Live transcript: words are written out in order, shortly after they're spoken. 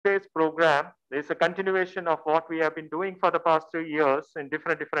days program is a continuation of what we have been doing for the past 3 years in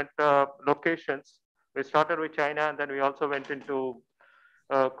different locations. We started with China, and then we also went into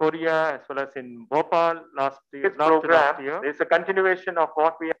Korea, as well as in Bhopal last year. It's a continuation of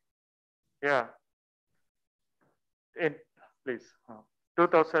what we, yeah, in, please,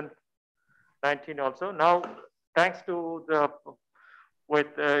 2019 also. Now, thanks to the,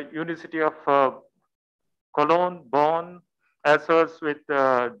 with University of Cologne, Bonn, as well as with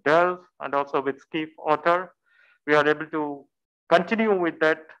Delft and also with SaciWATERs, we are able to continue with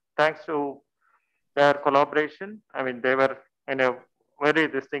that thanks to their collaboration. I mean, they were in a very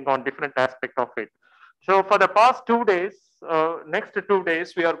this thing on different aspect of it. So for the past 2 days, next 2 days,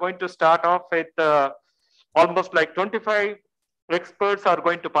 we are going to start off with almost like 25 experts are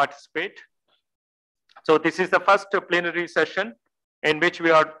going to participate. So this is the first plenary session in which we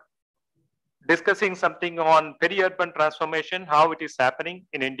are discussing something on peri-urban transformation, how it is happening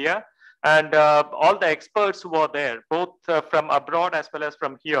in India, and all the experts who are there, both from abroad as well as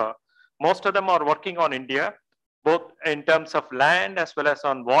from here. Most of them are working on India, both in terms of land as well as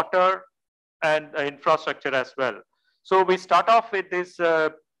on water and infrastructure as well. So we start off with this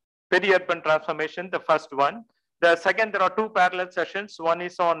peri-urban transformation, the first one. The second, there are 2 parallel sessions. One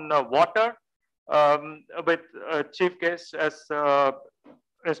is on water with chief guest as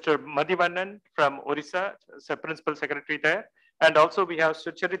Mr. Madhivanan from Orissa, Principal Secretary there. And also we have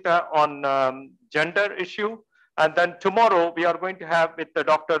Sucharita on gender issue. And then tomorrow we are going to have with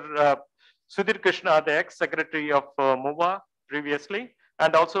Dr. Sudhir Krishna, the ex-secretary of MOVA previously,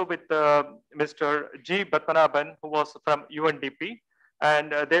 and also with Mr. G. Batmanaban, who was from UNDP.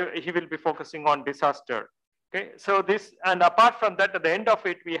 And he will be focusing on disaster. Okay, so this, and apart from that, at the end of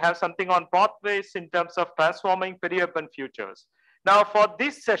it, we have something on pathways in terms of transforming peri-urban futures. Now, for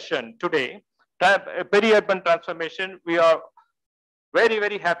this session today, peri-urban transformation, we are very,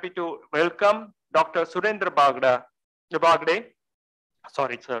 very happy to welcome Dr. Surendra Bagde,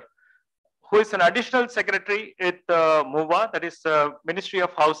 sorry, sir, who is an additional secretary at MOVA, that is Ministry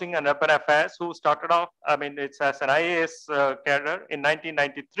of Housing and Urban Affairs, who started off, I mean, it's as an IAS cadre in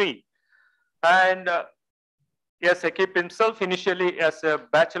 1993. And yes, equipped himself initially as a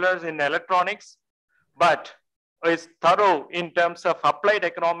bachelor's in electronics, but is thorough in terms of applied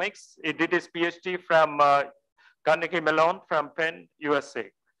economics. He did his PhD from Carnegie Mellon from Penn,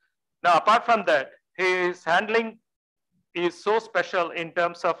 USA. Now, apart from that, his handling is so special in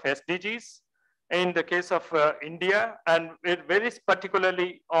terms of SDGs in the case of India, and very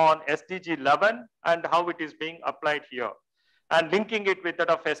particularly on SDG 11 and how it is being applied here, and linking it with that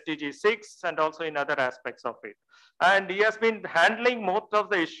of SDG 6 and also in other aspects of it. And he has been handling most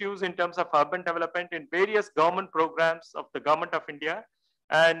of the issues in terms of urban development in various government programs of the Government of India.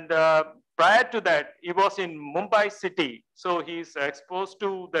 And prior to that, he was in Mumbai city. So he's exposed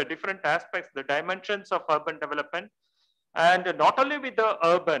to the different aspects, the dimensions of urban development. And not only with the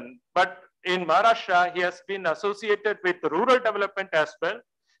urban, but in Maharashtra, he has been associated with rural development as well,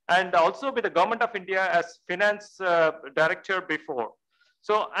 and also with the Government of India as finance director before.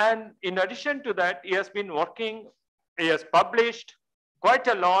 So, and in addition to that, he has been working, he has published quite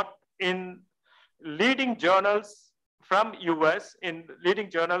a lot in leading journals from US, in leading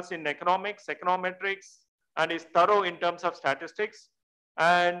journals in economics, econometrics, and is thorough in terms of statistics.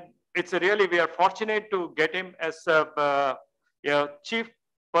 And it's really, we are fortunate to get him as a chief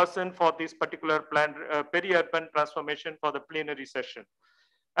person for this particular plan, peri-urban transformation for the plenary session.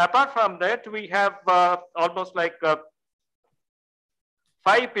 Apart from that, we have almost like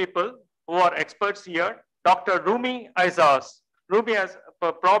 5 people who are experts here. Dr. Rumi Aizaz. Rumi has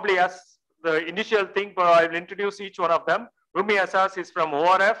probably as the initial thing, but I will introduce each one of them. Rumi Aizaz is from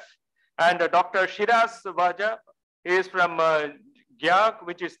ORF, and Dr. Shiraz Vaja is from GYAG,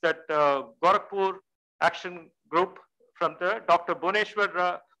 which is that Gorakhpur Action Group from there. Dr.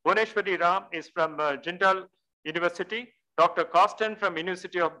 Bhuneshwari Ram is from Jindal University. Dr. Kosten from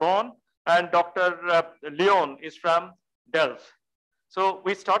University of Bonn, and Dr. Leon is from Delft. So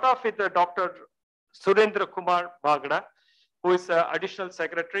we start off with Dr. Surendra Kumar Bagda, who is additional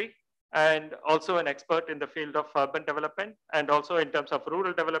secretary and also an expert in the field of urban development and also in terms of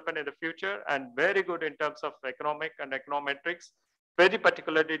rural development in the future, and very good in terms of economic and econometrics, very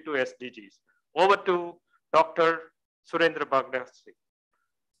particularly to SDGs. Over to Dr. Surendra Bagda.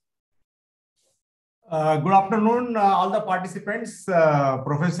 Good afternoon, all the participants.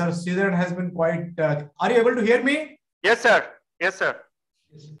 Professor Sridharan has been quite... are you able to hear me? Yes, sir. Yes, sir.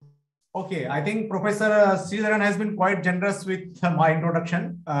 Okay, I think Professor Sridharan has been quite generous with my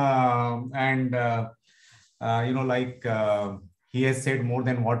introduction. You know, like he has said more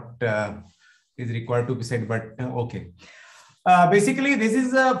than what is required to be said, but okay. Basically, this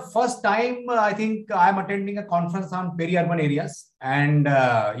is the first time I think I'm attending a conference on peri-urban areas, and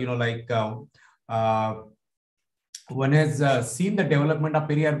one has seen the development of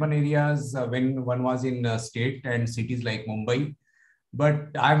peri-urban areas when one was in state and cities like Mumbai. But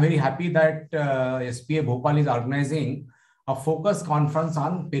I'm very happy that SPA Bhopal is organizing a focus conference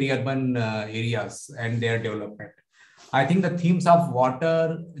on peri-urban areas and their development. I think the themes of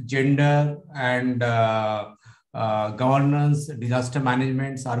water, gender, and governance, disaster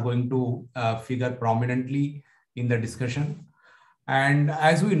management are going to figure prominently in the discussion. And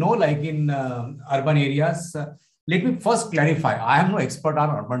as we know, like in urban areas, let me first clarify, I am no expert on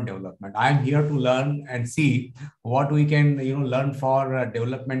urban development. I am here to learn and see what we can learn for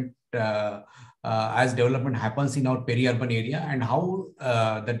development as development happens in our peri-urban area, and how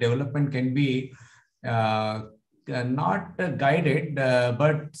the development can be not guided,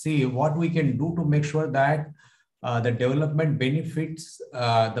 but see what we can do to make sure that the development benefits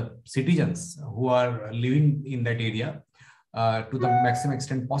the citizens who are living in that area to the maximum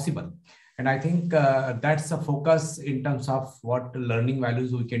extent possible. And I think that's a focus in terms of what learning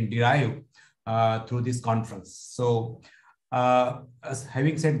values we can derive through this conference. So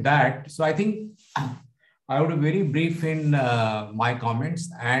having said that, so I think I would be very brief in my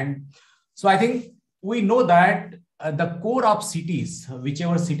comments. And so I think we know that the core of cities,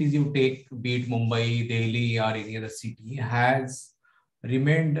 whichever cities you take, be it Mumbai, Delhi, or any other city, has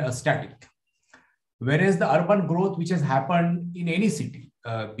remained static. Whereas the urban growth which has happened in any city,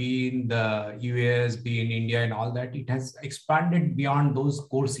 be in the US, be in India and all that, it has expanded beyond those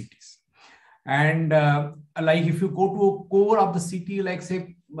core cities. And like if you go to a core of the city, like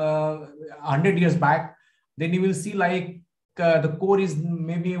say 100 years back, then you will see like the core is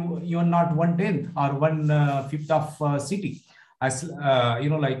maybe even not 1/10 or 1/5 of city, as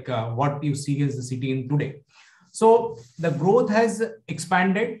what you see as the city in today. So the growth has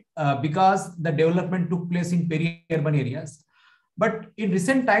expanded because the development took place in peri-urban areas. But in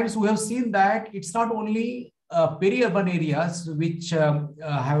recent times, we have seen that it's not only peri-urban areas which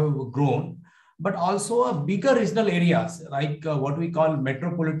have grown, but also bigger regional areas like what we call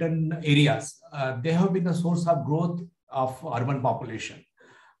metropolitan areas. They have been the source of growth of urban population.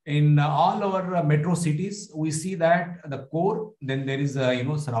 In all our metro cities, we see that the core, then there is a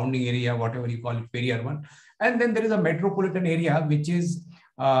surrounding area, whatever you call it, peri-urban, and then there is a metropolitan area, which is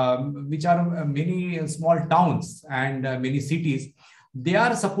which are many small towns and many cities. They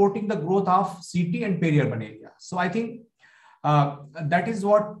are supporting the growth of city and peri-urban area. So I think that is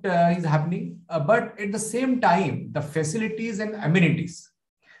what is happening. But at the same time, the facilities and amenities,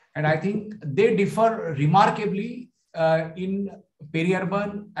 and I think they differ remarkably in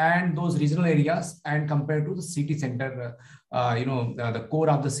peri-urban and those regional areas, and compared to the city center, the core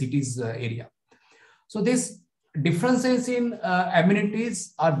of the city's area. So these differences in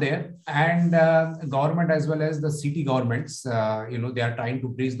amenities are there, and government as well as the city governments, they are trying to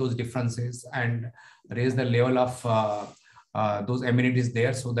bridge those differences and raise the level of those amenities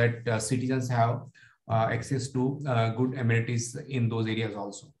there, so that citizens have access to good amenities in those areas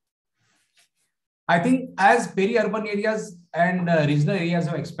also. I think as peri-urban areas and regional areas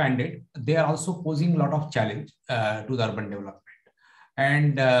have expanded, they are also posing a lot of challenge to the urban development.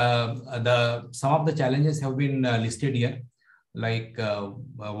 And some of the challenges have been listed here, like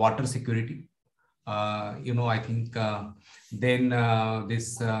water security. I think then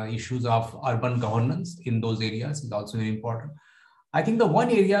this issues of urban governance in those areas is also very important. I think the one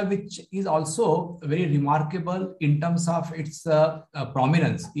area which is also very remarkable in terms of its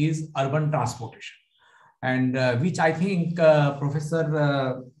prominence is urban transportation, and which I think Professor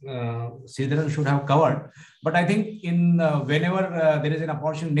Sridharan should have covered. But I think in whenever there is an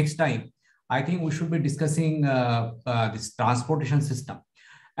opportunity next time, I think we should be discussing this transportation system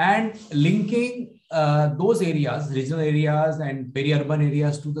and linking those areas, regional areas and peri-urban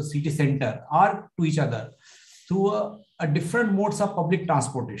areas, to the city center or to each other through a different modes of public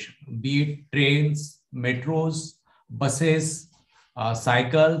transportation, be it trains, metros, buses,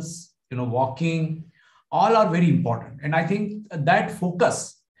 cycles, walking. All are very important. And I think that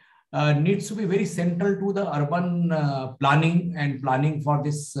focus needs to be very central to the urban planning and planning for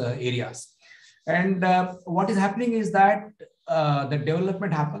these areas. And what is happening is that the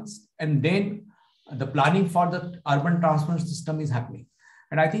development happens, and then the planning for the urban transport system is happening.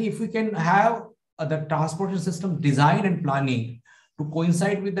 And I think if we can have the transportation system design and planning to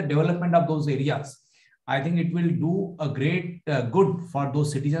coincide with the development of those areas, I think it will do a great good for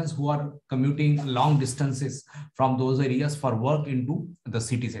those citizens who are commuting long distances from those areas for work into the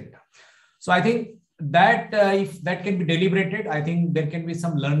city center. So I think if that can be deliberated, I think there can be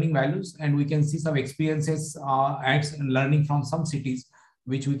some learning values, and we can see some experiences and learning from some cities,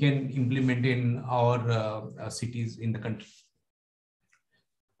 which we can implement in our cities in the country.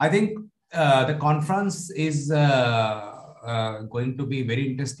 I think the conference is going to be very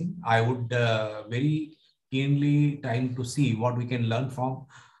interesting. I would very keenly trying to see what we can learn from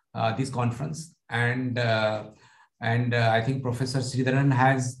this conference. And I think Professor Sridharan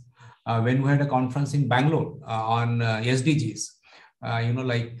has, when we had a conference in Bangalore on SDGs,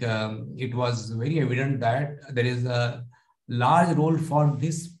 it was very evident that there is a large role for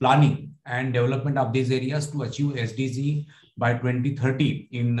this planning and development of these areas to achieve SDG by 2030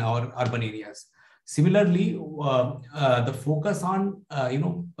 in our urban areas. Similarly, the focus on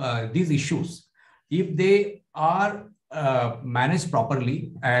these issues, if they are managed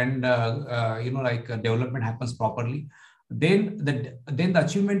properly and development happens properly, then the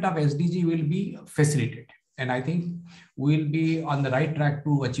achievement of SDG will be facilitated, and I think we'll be on the right track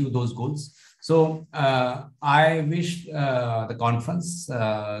to achieve those goals. So I wish the conference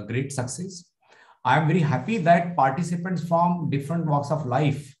great success. I'm very happy that participants from different walks of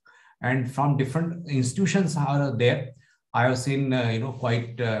life and from different institutions are there. I have seen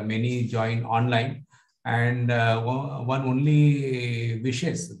quite many join online, and one only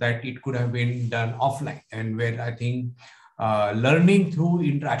wishes that it could have been done offline, and where I think learning through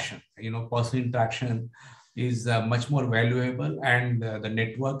interaction, personal interaction is much more valuable, and the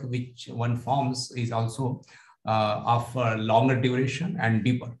network which one forms is also of longer duration and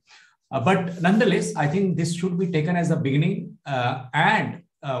deeper. But nonetheless, I think this should be taken as a beginning, and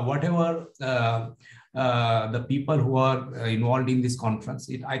whatever the people who are involved in this conference,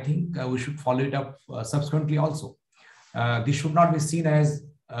 I think we should follow it up subsequently also. This should not be seen as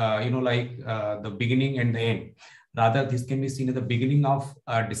the beginning and the end. Rather, this can be seen as the beginning of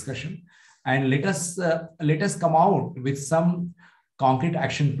discussion, and let us come out with some concrete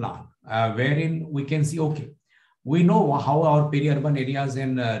action plan wherein we can see, okay, we know how our peri-urban areas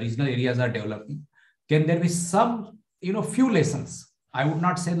and regional areas are developing. Can there be some, few lessons? I would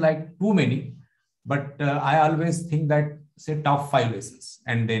not say like too many, but I always think that say top 5 lessons,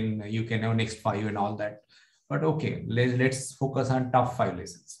 and then you can have next 5 and all that. But okay, let's focus on top 5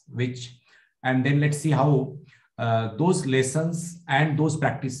 lessons, and then let's see how those lessons and those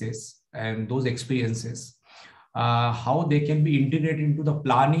practices and those experiences, how they can be integrated into the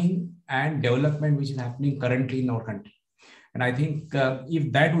planning and development which is happening currently in our country. And I think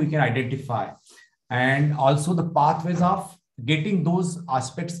if that we can identify, and also the pathways of getting those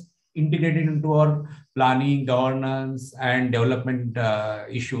aspects integrated into our planning, governance, and development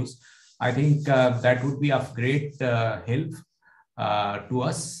issues, I think that would be of great help to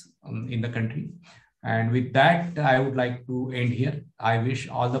us in the country. And with that, I would like to end here. I wish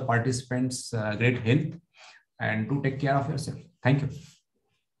all the participants great health, and do take care of yourself. Thank you.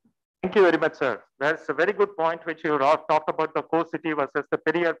 Thank you very much, sir. That's a very good point, which you talked about the core city versus the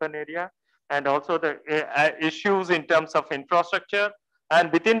peri-urban area, and also the issues in terms of infrastructure,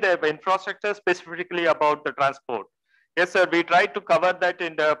 and within the infrastructure, specifically about the transport. Yes, sir, we tried to cover that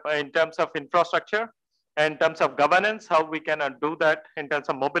in terms of infrastructure, in terms of governance, how we can do that in terms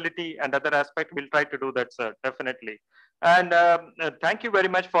of mobility and other aspects. We'll try to do that, sir, definitely. And thank you very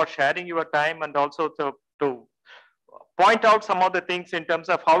much for sharing your time, and also to point out some of the things in terms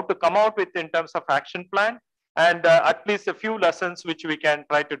of how to come out with in terms of action plan, and at least a few lessons which we can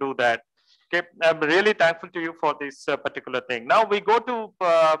try to do that. Okay, I'm really thankful to you for this particular thing. Now we go to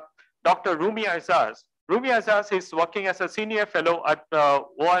Dr. Rumi Azaz. Rumi Azaz is working as a senior fellow at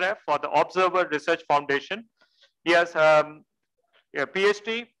ORF for the Observer Research Foundation. He has a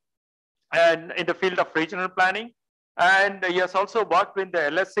PhD and in the field of regional planning, and he has also worked with the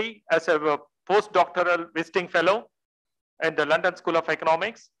LSE as a postdoctoral visiting fellow in the London School of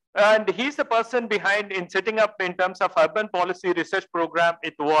Economics. And he's the person behind in setting up in terms of urban policy research program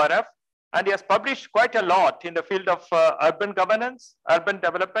at ORF. And he has published quite a lot in the field of urban governance, urban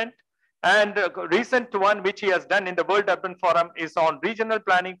development. And recent one which he has done in the World Urban Forum is on regional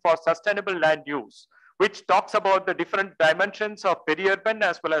planning for sustainable land use, which talks about the different dimensions of peri-urban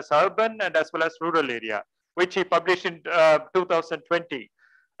as well as urban and as well as rural area, which he published in 2020.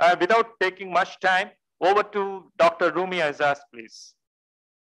 Without taking much time, over to Dr. Rumi Azaz, please.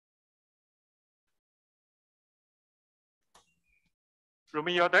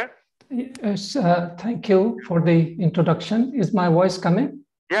 Rumi, you're there? Yes, thank you for the introduction. Is my voice coming?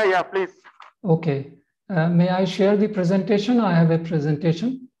 Yeah, please. Okay. May I share the presentation? I have a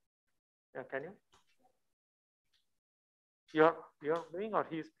presentation. Yeah, can you? You're doing, or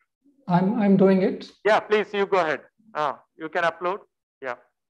he's? I'm doing it. Yeah, please, you go ahead. You can upload. Yeah.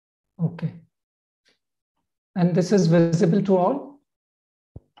 Okay. And this is visible to all?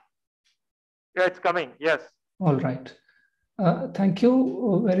 Yeah, it's coming, yes. All right. Thank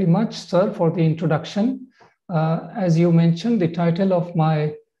you very much, sir, for the introduction. As you mentioned, the title of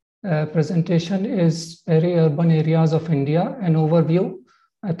my presentation is Peri-Urban Areas of India, an Overview.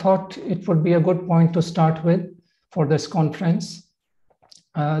 I thought it would be a good point to start with for this conference.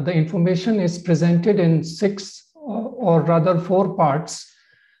 The information is presented in 6 or rather 4 parts.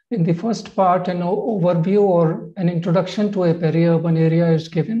 In the first part, an overview or an introduction to a peri-urban area is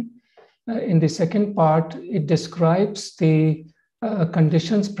given. In the second part, it describes the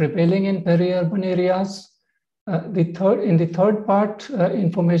conditions prevailing in peri-urban areas. In the third part,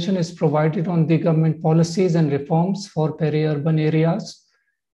 information is provided on the government policies and reforms for peri-urban areas.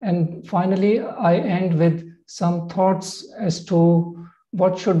 And finally, I end with some thoughts as to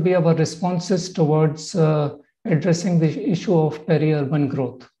what should be our responses towards addressing the issue of peri-urban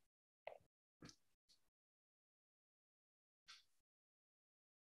growth.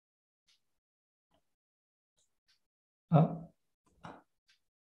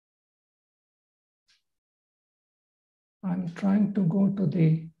 I'm trying to go to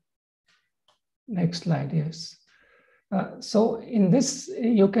the next slide, yes. So in this,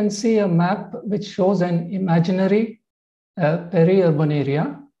 you can see a map which shows an imaginary peri-urban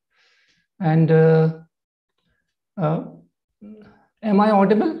area. And am I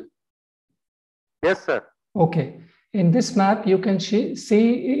audible? Yes, sir. Okay. In this map, you can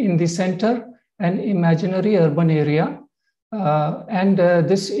see in the center an imaginary urban area.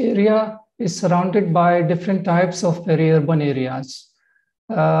 This area is surrounded by different types of peri-urban areas.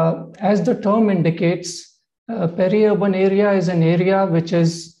 As the term indicates, peri-urban area is an area which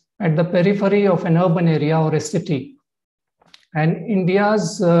is at the periphery of an urban area or a city. And in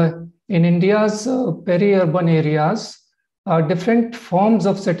India's peri-urban areas, different forms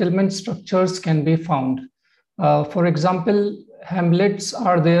of settlement structures can be found. For example, hamlets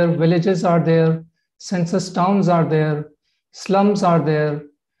are there, villages are there, census towns are there, slums are there,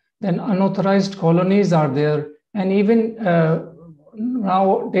 then unauthorized colonies are there, and even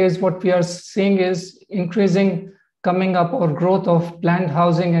nowadays what we are seeing is increasing coming up or growth of planned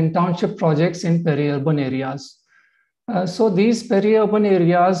housing and township projects in peri-urban areas. So these peri-urban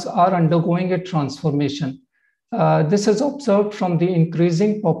areas are undergoing a transformation. This is observed from the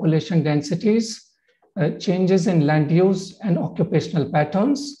increasing population densities, changes in land use and occupational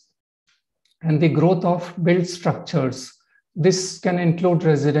patterns, and the growth of built structures. This can include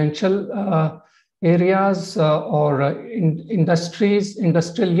residential areas or industries,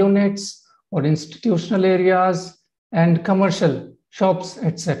 industrial units, or institutional areas, and commercial shops,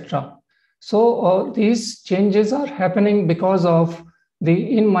 etc. So these changes are happening because of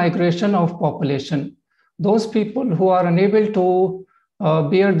the in-migration of population. Those people who are unable to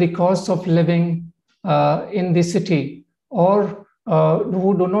bear the cost of living in the city, or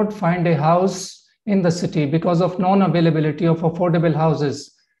who do not find a house in the city because of non-availability of affordable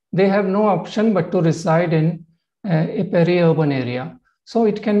houses, they have no option but to reside in a peri-urban area. So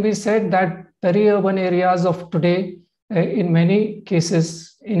it can be said that peri-urban areas of today, in many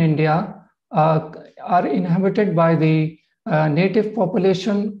cases in India, are inhabited by the native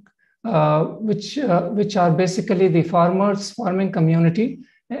population, which are basically the farming community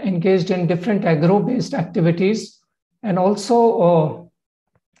engaged in different agro-based activities. And also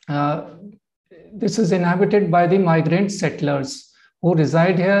this is inhabited by the migrant settlers who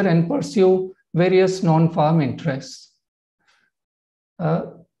reside here and pursue various non-farm interests.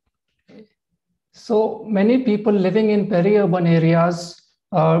 So many people living in peri-urban areas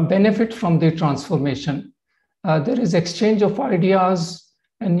benefit from the transformation. There is exchange of ideas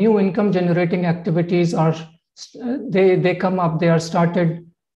and new income generating activities they come up, they are started,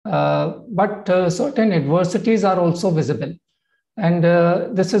 but certain adversities are also visible. And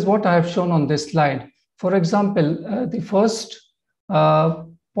this is what I have shown on this slide. For example, the first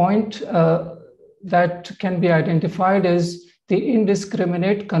point that can be identified is the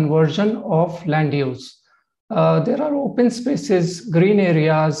indiscriminate conversion of land use. There are open spaces, green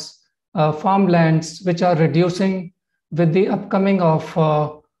areas, farmlands, which are reducing with the upcoming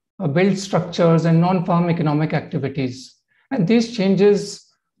of built structures and non-farm economic activities. And these changes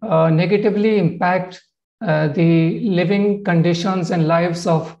negatively impact the living conditions and lives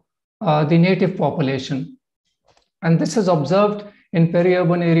of the native population. And this is observed in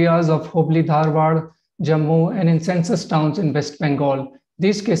peri-urban areas of Hubli, Dharwad, Jammu, and in census towns in West Bengal.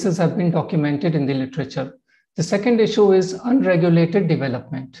 These cases have been documented in the literature. The second issue is unregulated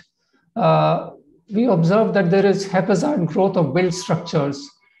development. We observe that there is haphazard growth of built structures,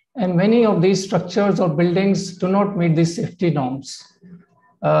 and many of these structures or buildings do not meet the safety norms.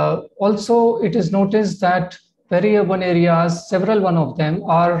 Also, it is noticed that peri-urban areas, several one of them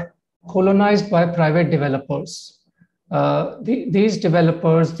are colonized by private developers. These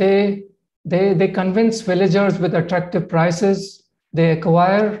developers, they convince villagers with attractive prices. They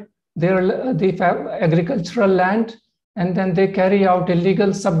acquire the agricultural land, and then they carry out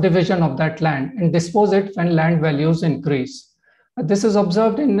illegal subdivision of that land and dispose it when land values increase. This is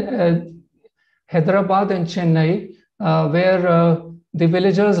observed in Hyderabad and Chennai, where the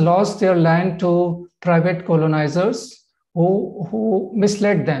villagers lost their land to private colonizers who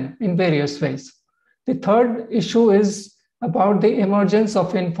misled them in various ways. The third issue is about the emergence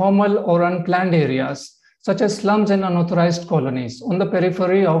of informal or unplanned areas, such as slums and unauthorized colonies on the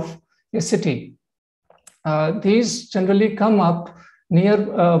periphery of a city. These generally come up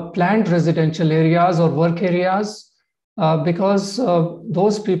near planned residential areas or work areas because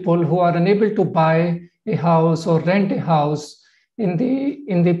those people who are unable to buy a house or rent a house in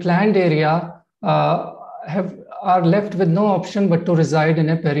the planned area are left with no option but to reside in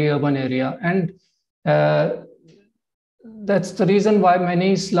a peri-urban area. And that's the reason why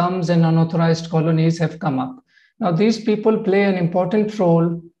many slums and unauthorized colonies have come up. Now, these people play an important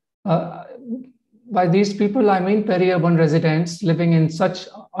role. By these people, I mean peri-urban residents living in such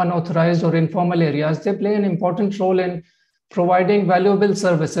unauthorized or informal areas. They play an important role in providing valuable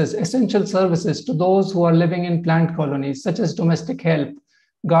services, essential services to those who are living in planned colonies, such as domestic help,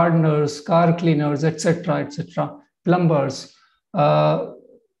 gardeners, car cleaners, etc., plumbers.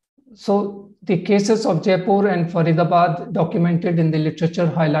 So the cases of Jaipur and Faridabad documented in the literature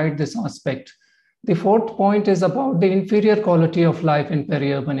highlight this aspect. The fourth point is about the inferior quality of life in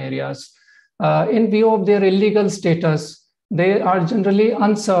peri-urban areas. In view of their illegal status, they are generally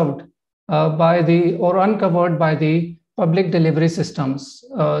unserved or uncovered by the public delivery systems,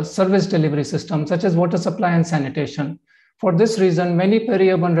 service delivery systems, such as water supply and sanitation. For this reason, many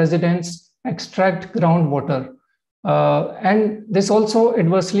peri-urban residents extract groundwater. And this also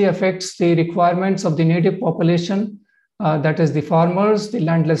adversely affects the requirements of the native population, that is the farmers, the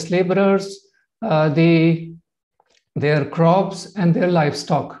landless laborers, their crops and their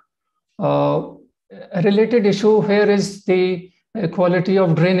livestock. A related issue here is the quality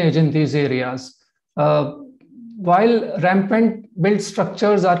of drainage in these areas. While rampant built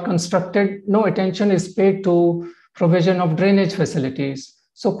structures are constructed, no attention is paid to provision of drainage facilities.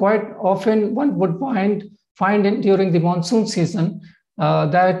 So quite often one would find during the monsoon season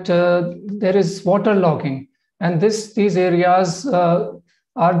that there is water logging, and these areas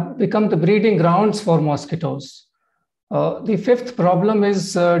become the breeding grounds for mosquitoes. The fifth problem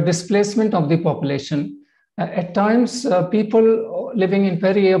is displacement of the population. At times, people living in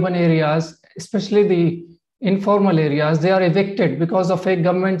peri-urban areas, especially the informal areas, they are evicted because of a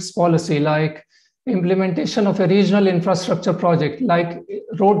government's policy, like implementation of a regional infrastructure project, like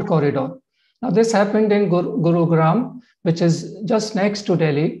road corridor. Now, this happened in Gurugram, which is just next to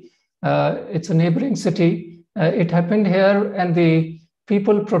Delhi. It's a neighboring city. It happened here, and the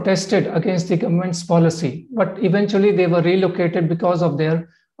people protested against the government's policy, but eventually they were relocated because of their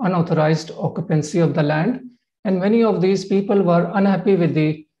unauthorized occupancy of the land. And many of these people were unhappy with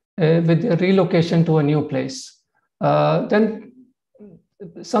their relocation to a new place. Then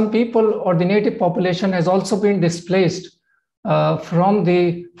some people or the native population has also been displaced from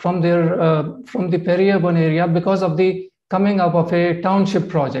the peri-urban area because of the coming up of a township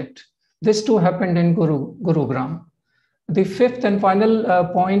project. This too happened in Gurugram. The fifth and final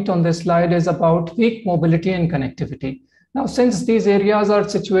point on this slide is about weak mobility and connectivity. Now, since these areas are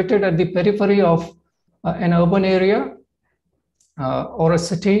situated at the periphery of an urban area or a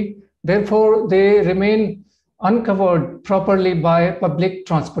city, therefore they remain uncovered properly by public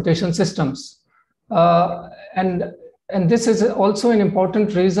transportation systems. And this is also an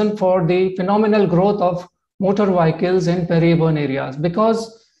important reason for the phenomenal growth of motor vehicles in peri-urban areas,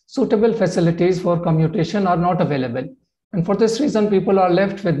 because suitable facilities for commutation are not available. And for this reason, people are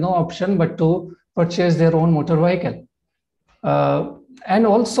left with no option but to purchase their own motor vehicle. And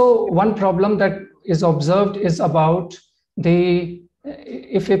also one problem that is observed is about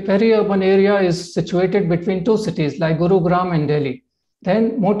if a peri-urban area is situated between two cities like Gurugram and Delhi,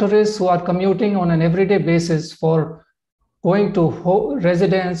 then motorists who are commuting on an everyday basis for going to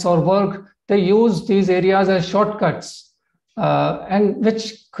residence or work, they use these areas as shortcuts, and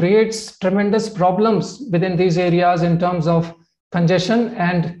which creates tremendous problems within these areas in terms of congestion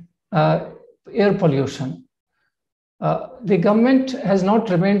and air pollution. The government has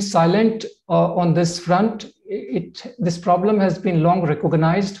not remained silent on this front. This problem has been long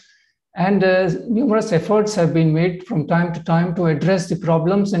recognized, and numerous efforts have been made from time to time to address the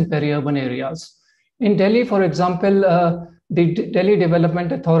problems in peri-urban areas. In Delhi, for example, the Delhi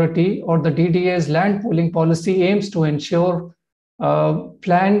Development Authority, or the DDA's land pooling policy, aims to ensure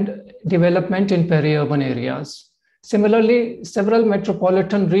planned development in peri-urban areas. Similarly, several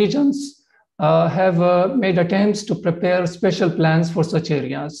metropolitan regions have made attempts to prepare special plans for such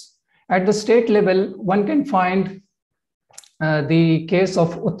areas. At the state level, one can find the case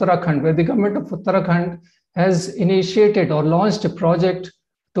of Uttarakhand, where the government of Uttarakhand has initiated or launched a project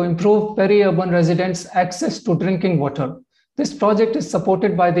to improve peri-urban residents' access to drinking water. This project is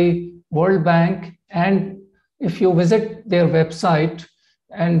supported by the World Bank, and if you visit their website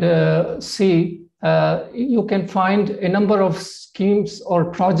and see, you can find a number of schemes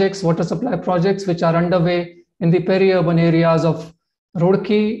or projects, water supply projects, which are underway in the peri-urban areas of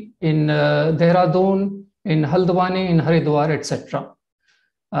Roorkee, in Dehradun, in Haldwani, in Haridwar, etc.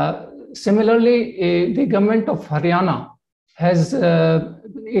 Similarly, the government of Haryana has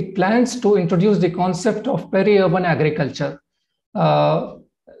it plans to introduce the concept of peri-urban agriculture,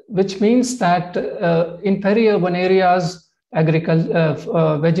 which means that in peri-urban areas,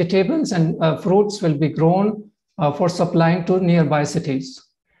 vegetables and fruits will be grown for supplying to nearby cities.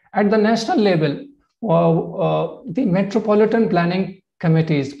 At the national level, the Metropolitan Planning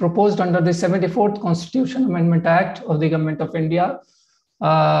Committees proposed under the 74th Constitution Amendment Act of the Government of India,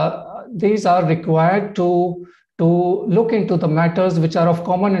 these are required to look into the matters which are of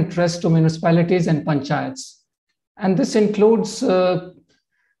common interest to municipalities and panchayats. And this includes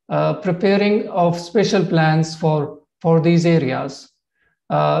preparing of special plans for these areas.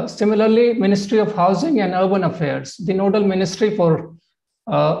 Similarly, Ministry of Housing and Urban Affairs, the nodal ministry for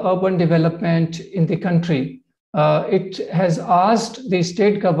urban development in the country, it has asked the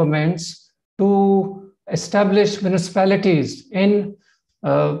state governments to establish municipalities in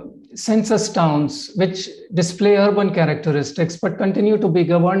census towns which display urban characteristics but continue to be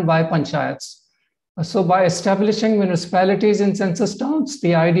governed by panchayats. So by establishing municipalities in census towns,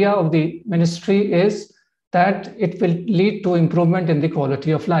 the idea of the ministry is that it will lead to improvement in the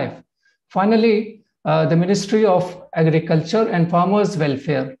quality of life. Finally, the Ministry of Agriculture and Farmers'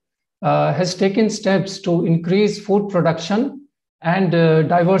 Welfare has taken steps to increase food production and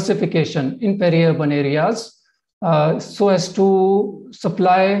diversification in peri-urban areas so as to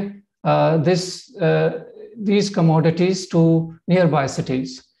supply these commodities to nearby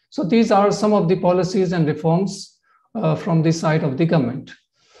cities. So these are some of the policies and reforms from the side of the government.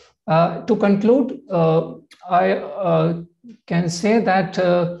 To conclude, I can say that,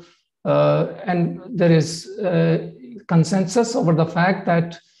 and there is consensus over the fact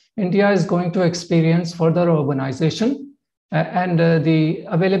that India is going to experience further urbanization, and the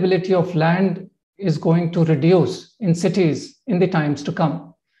availability of land is going to reduce in cities in the times to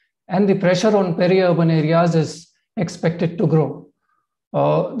come. And the pressure on peri-urban areas is expected to grow.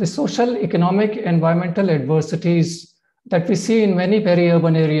 The social, economic, environmental adversities that we see in many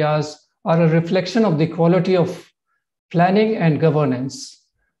peri-urban areas are a reflection of the quality of planning and governance.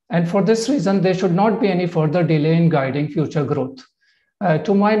 And for this reason, there should not be any further delay in guiding future growth.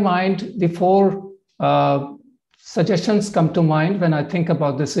 To my mind, the four suggestions come to mind when I think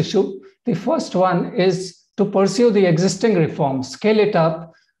about this issue. The first one is to pursue the existing reforms, scale it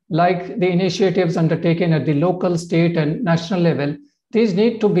up, like the initiatives undertaken at the local, state, and national level. These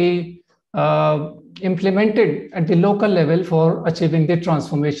need to be implemented at the local level for achieving the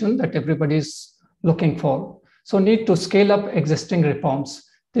transformation that everybody is looking for. So need to scale up existing reforms.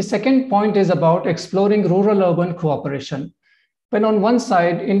 The second point is about exploring rural-urban cooperation. When on one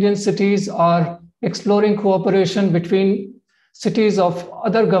side, Indian cities are exploring cooperation between cities of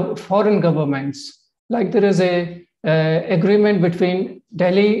other foreign governments, like there is a agreement between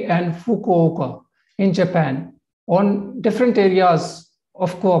Delhi and Fukuoka in Japan on different areas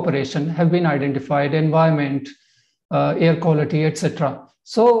of cooperation have been identified: environment, air quality, etc.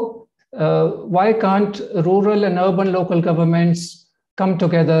 So why can't rural and urban local governments come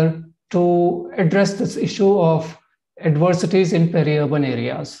together to address this issue of adversities in peri-urban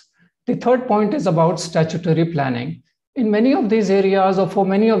areas? The third point is about statutory planning. In many of these areas, or for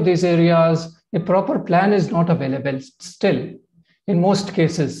many of these areas, a proper plan is not available still in most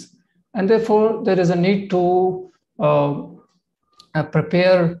cases. And therefore, there is a need to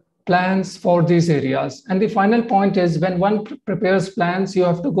prepare plans for these areas. And the final point is, when one prepares plans, you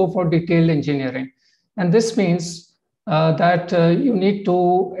have to go for detailed engineering. And this means that you need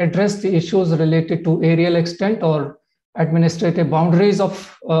to address the issues related to areal extent or administrative boundaries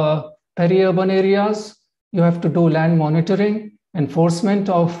of peri-urban areas. You have to do land monitoring, enforcement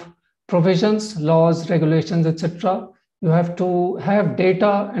of provisions, laws, regulations, etc. You have to have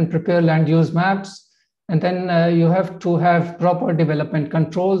data and prepare land use maps. And then you have to have proper development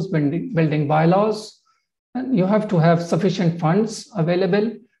controls, building bylaws. And you have to have sufficient funds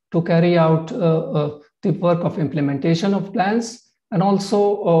available to carry out the work of implementation of plans, and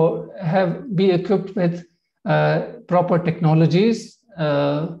also be equipped with proper technologies.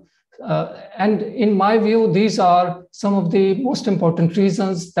 And in my view, these are some of the most important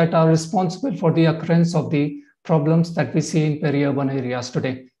reasons that are responsible for the occurrence of the problems that we see in peri-urban areas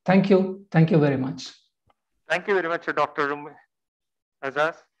today. Thank you. Thank you very much. Thank you very much, Dr.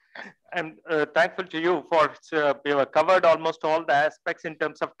 Azaz. I'm thankful to you for you have covered almost all the aspects in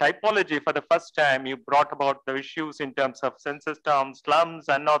terms of typology. For the first time, you brought about the issues in terms of census towns, slums,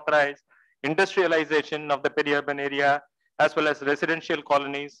 unauthorized, industrialization of the peri-urban area, as well as residential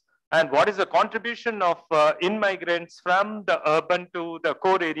colonies, and what is the contribution of in-migrants from the urban to the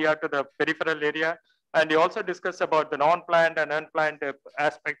core area to the peripheral area. And you also discussed about the non-planned and unplanned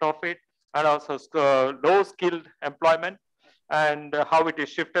aspect of it, and also low-skilled employment and how it is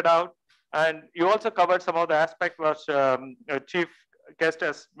shifted out. And you also covered some of the aspects which Chief Guest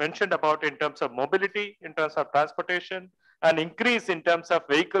has mentioned about in terms of mobility, in terms of transportation, and increase in terms of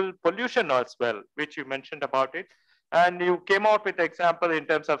vehicle pollution as well, which you mentioned about it. And you came out with example in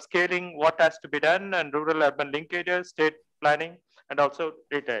terms of scaling what has to be done and rural-urban linkages, state planning, and also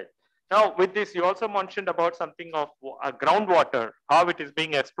retail. Now, with this, you also mentioned about something of groundwater, how it is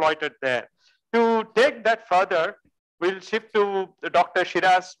being exploited there. To take that further, we'll shift to Dr.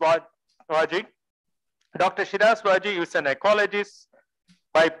 Shiraz Waji. Dr. Shiraz Waji is an ecologist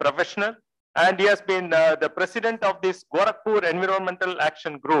by professional, and he has been the president of this Gorakhpur Environmental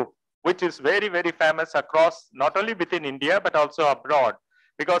Action Group, which is very, very famous across, not only within India, but also abroad,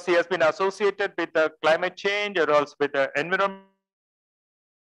 because he has been associated with the climate change or also with the environment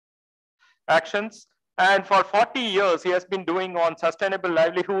actions. And for 40 years, he has been doing on sustainable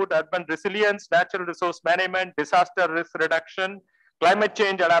livelihood, urban resilience, natural resource management, disaster risk reduction, climate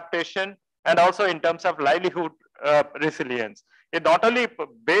change adaptation, and also in terms of livelihood resilience. It not only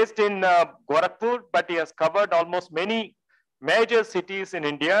based in Gorakhpur, but he has covered almost many major cities in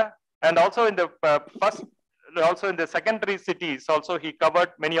India, and also in the also in the secondary cities, also he covered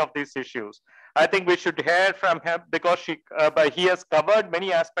many of these issues. I think we should hear from him because he has covered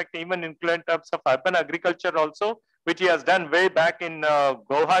many aspects, even in terms of urban agriculture also, which he has done way back in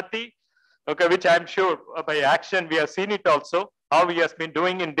Guwahati, okay, which I'm sure by action we have seen it also, how he has been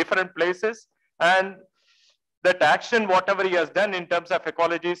doing in different places. And that action, whatever he has done in terms of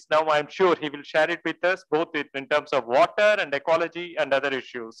ecologies, now I'm sure he will share it with us, both in terms of water and ecology and other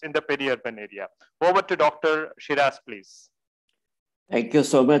issues in the peri-urban area. Over to Dr. Shiraz, please. Thank you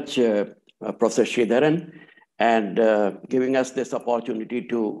so much, Professor Sridharan, and giving us this opportunity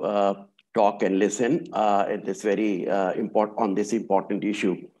to talk and listen at this very on this important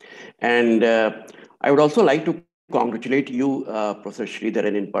issue. And I would also like to congratulate you, Professor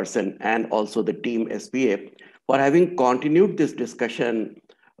Sridharan, in person, and also the team SPA for having continued this discussion,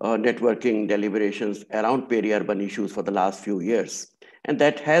 networking deliberations around peri-urban issues for the last few years. And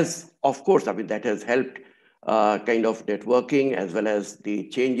that has, of course, I mean, that has helped kind of networking as well as the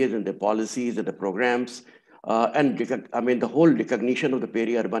changes in the policies and the programs, and I mean, the whole recognition of the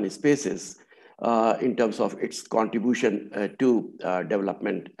peri-urban spaces in terms of its contribution to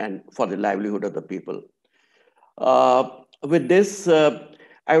development and for the livelihood of the people. With this,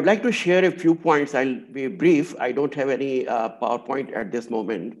 I would like to share a few points. I'll be brief. I don't have any PowerPoint at this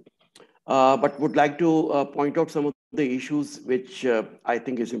moment, but would like to point out some of the issues which I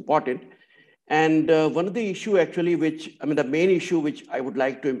think is important. And one of the issue actually, which, I mean, the main issue which I would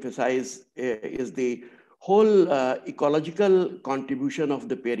like to emphasize is the whole ecological contribution of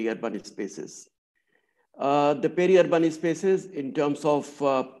the peri-urban spaces. The peri-urban spaces in terms of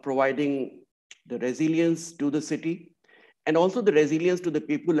providing the resilience to the city, and also the resilience to the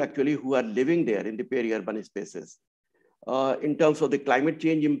people actually who are living there in the peri-urban spaces. In terms of the climate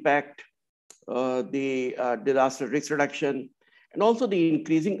change impact, the disaster risk reduction, and also the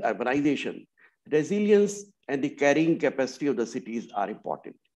increasing urbanization, resilience and the carrying capacity of the cities are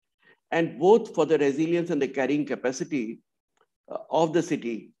important. And both for the resilience and the carrying capacity of the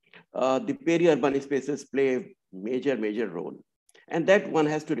city, the peri-urban spaces play a major role. And that one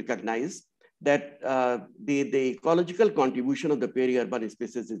has to recognize that the ecological contribution of the peri-urban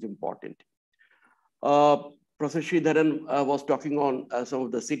spaces is important. Professor Sridharan was talking on some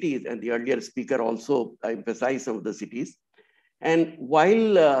of the cities, and the earlier speaker also emphasized some of the cities. And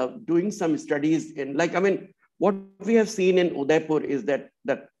while doing some studies in, like, I mean, what we have seen in Udaipur is that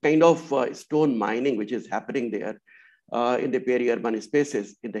kind of stone mining which is happening there in the peri-urban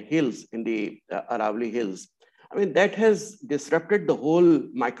spaces, in the hills, in the Aravalli Hills. I mean, that has disrupted the whole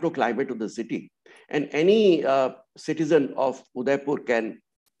microclimate of the city. And any citizen of Udaipur can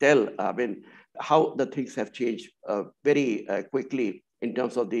tell, how the things have changed very quickly in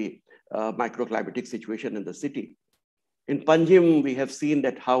terms of the microclimatic situation in the city. In Panjim, we have seen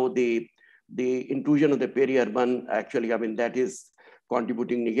that how the intrusion of the peri-urban actually, that is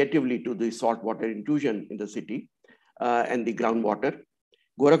contributing negatively to the saltwater intrusion in the city and the groundwater.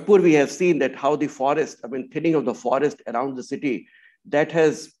 Gorakhpur, we have seen that how the forest, thinning of the forest around the city, that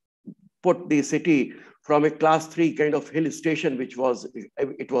has put the city from a class 3 kind of hill station, which was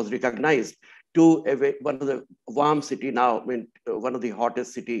recognized, to one of the warm city now, one of the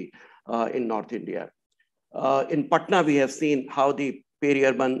hottest city in North India. In Patna, we have seen how the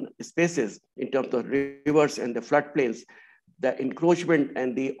peri-urban spaces in terms of rivers and the floodplains, the encroachment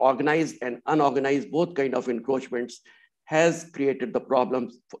and the organized and unorganized, both kind of encroachments, has created the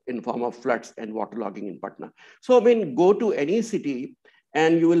problems in form of floods and waterlogging in Patna. So go to any city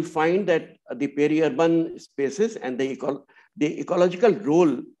and you will find that the peri-urban spaces and the ecological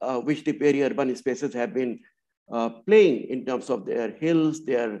role which the peri-urban spaces have been playing in terms of their hills,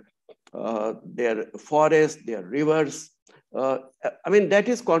 their forests, their rivers. That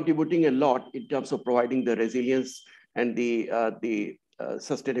is contributing a lot in terms of providing the resilience and the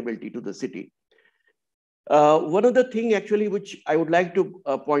sustainability to the city. One of the things actually which I would like to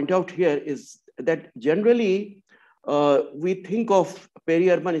point out here is that generally we think of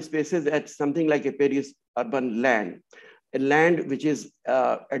peri-urban spaces as something like a peri-urban land, a land which is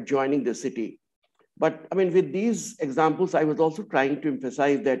adjoining the city. But with these examples, I was also trying to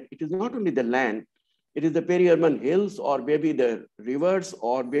emphasize that it is not only the land, it is the peri-urban hills or maybe the rivers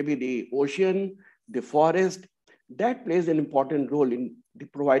or maybe the ocean, the forest, that plays an important role in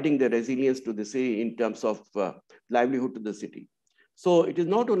providing the resilience to the city in terms of livelihood to the city. So it is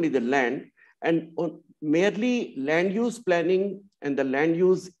not only the land, and merely land use planning and the land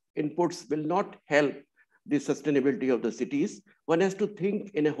use inputs will not help the sustainability of the cities. One has to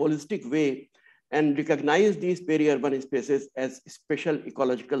think in a holistic way and recognize these peri-urban spaces as special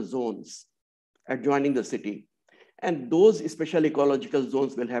ecological zones adjoining the city. And those special ecological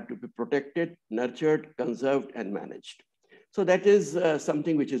zones will have to be protected, nurtured, conserved, and managed. So that is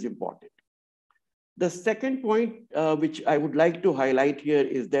something which is important. The second point which I would like to highlight here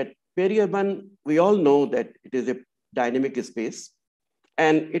is that peri-urban, we all know that it is a dynamic space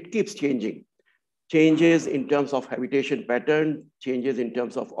and it keeps changing. Changes in terms of habitation pattern, changes in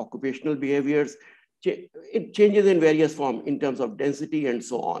terms of occupational behaviors, it changes in various forms in terms of density and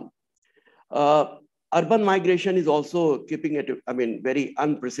so on. Urban migration is also keeping at a very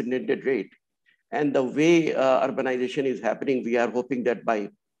unprecedented rate. And the way urbanization is happening, we are hoping that by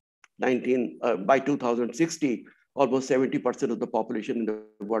 2060, almost 70% of the population in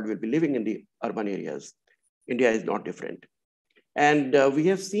the world will be living in the urban areas. India is not different. And we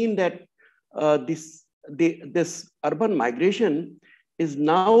have seen that this urban migration is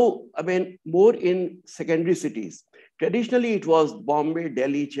now, more in secondary cities. Traditionally, it was Bombay,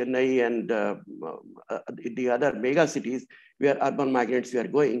 Delhi, Chennai, and the other mega cities where urban migrants were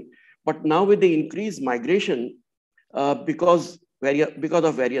going. But now with the increased migration, because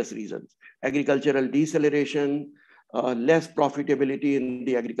of various reasons, agricultural deceleration, less profitability in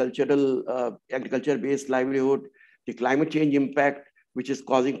the agriculture-based livelihood, the climate change impact, which is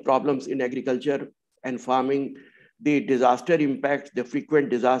causing problems in agriculture and farming, the disaster impacts, the frequent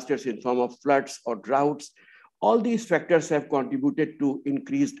disasters in form of floods or droughts, all these factors have contributed to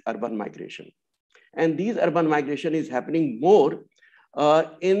increased urban migration. And these urban migration is happening more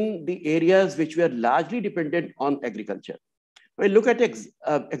in the areas which were largely dependent on agriculture. When we look at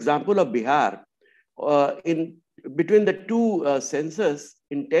example of Bihar, between the two census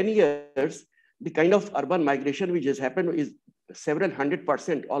in 10 years, the kind of urban migration which has happened is several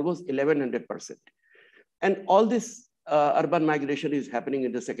 100%, almost 1100%. And all this urban migration is happening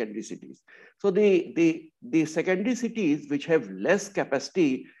in the secondary cities. So the secondary cities which have less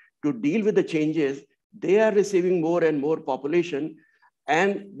capacity to deal with the changes, they are receiving more and more population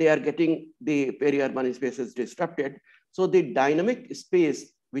and they are getting the peri-urban spaces disrupted. So the dynamic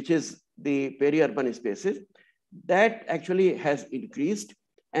space, which is the peri-urban spaces, that actually has increased,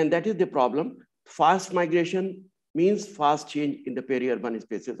 and that is the problem. Fast migration means fast change in the peri-urban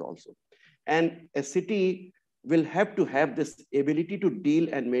spaces also. And a city will have to have this ability to deal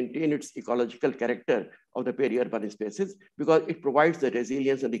and maintain its ecological character of the peri-urban spaces because it provides the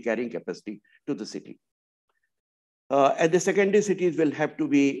resilience and the carrying capacity to the city. And the secondary cities will have to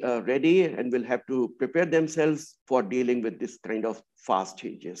be ready and will have to prepare themselves for dealing with this kind of fast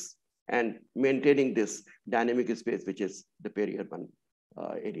changes and maintaining this dynamic space, which is the peri-urban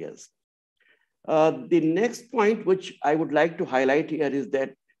areas. The next point which I would like to highlight here is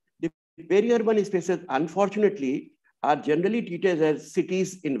that the peri-urban spaces, unfortunately, are generally treated as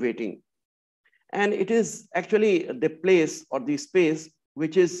cities in waiting. And it is actually the place or the space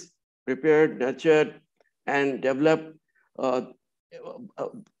which is prepared, nurtured, and developed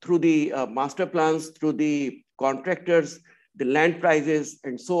through the master plans, through the contractors, the land prices,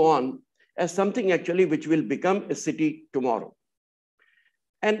 and so on, as something actually which will become a city tomorrow.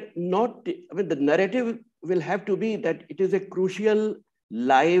 And not, I mean, the narrative will have to be that it is a crucial,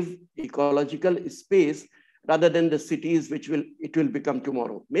 live, ecological space rather than the cities which it will become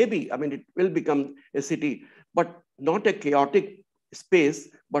tomorrow. Maybe, I mean, it will become a city, but not a chaotic space,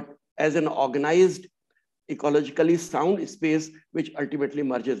 but as an organized, ecologically sound space, which ultimately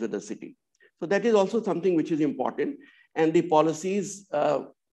merges with the city. So that is also something which is important. And the policies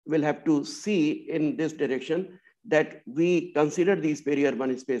will have to see in this direction that we consider these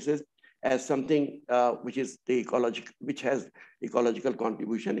peri-urban spaces as something which is the which has ecological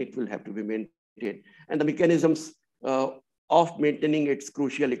contribution. It will have to be maintained. And the mechanisms of maintaining its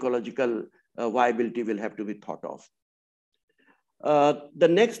crucial ecological viability will have to be thought of. The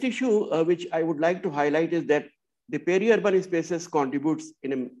next issue which I would like to highlight is that the peri-urban spaces contributes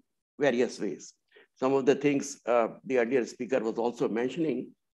in various ways. Some of the things the earlier speaker was also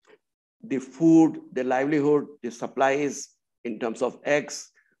mentioning, the food, the livelihood, the supplies in terms of eggs,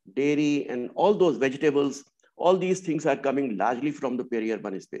 dairy, and all those vegetables, all these things are coming largely from the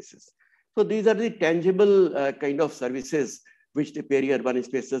peri-urban spaces. So these are the tangible kind of services which the peri-urban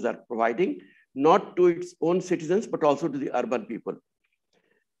spaces are providing, not to its own citizens, but also to the urban people.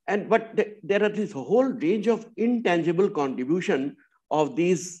 But there are this whole range of intangible contribution of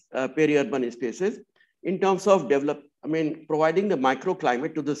these peri-urban spaces in terms of providing the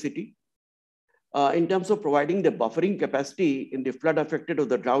microclimate to the city, in terms of providing the buffering capacity in the flood-affected or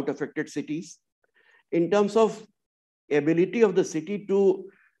the drought-affected cities, in terms of ability of the city to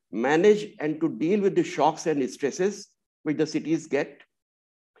manage and to deal with the shocks and stresses which the cities get,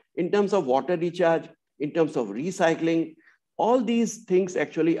 in terms of water recharge, in terms of recycling. All these things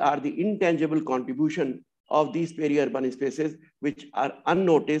actually are the intangible contribution of these peri-urban spaces, which are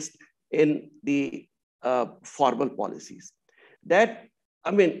unnoticed in the formal policies. That,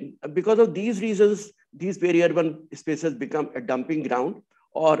 I mean, because of these reasons, these peri-urban spaces become a dumping ground,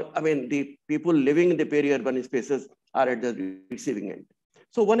 or, I mean, the people living in the peri-urban spaces are at the receiving end.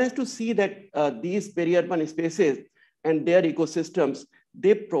 So one has to see that these peri-urban spaces and their ecosystems,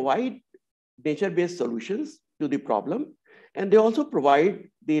 they provide nature-based solutions to the problem, and they also provide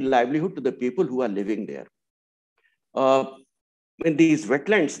the livelihood to the people who are living there. In these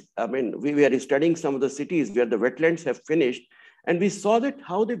wetlands, I mean, we were studying some of the cities where the wetlands have finished, and we saw that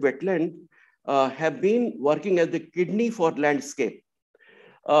how the wetlands have been working as the kidney for landscape.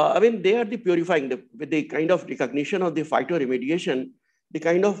 I mean, they are the purifying, with the kind of recognition of the phytoremediation, the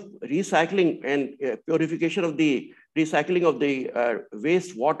kind of recycling and purification of the recycling of the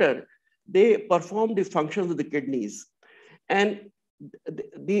waste water, they perform the functions of the kidneys. And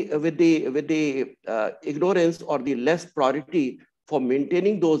with the ignorance or the less priority for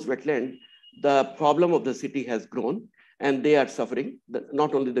maintaining those wetlands, the problem of the city has grown, and they are suffering,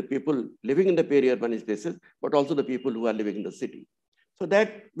 not only the people living in the peri-urban spaces, but also the people who are living in the city. So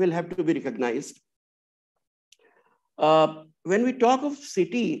that will have to be recognized. When we talk of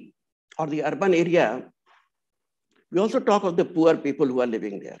city or the urban area, we also talk of the poor people who are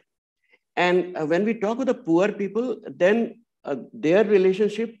living there. And when we talk of the poor people, then their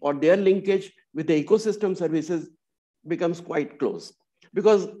relationship or their linkage with the ecosystem services becomes quite close,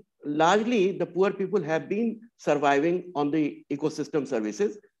 because largely the poor people have been surviving on the ecosystem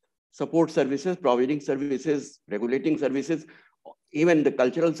services, support services, providing services, regulating services, even the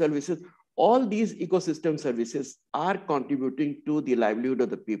cultural services. All these ecosystem services are contributing to the livelihood of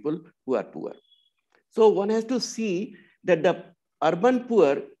the people who are poor. So one has to see that the urban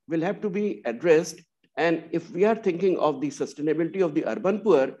poor will have to be addressed. And if we are thinking of the sustainability of the urban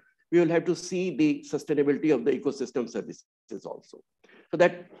poor, we will have to see the sustainability of the ecosystem services also. So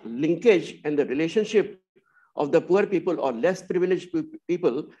that linkage and the relationship of the poor people or less privileged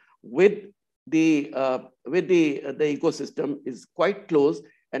people with the ecosystem is quite close,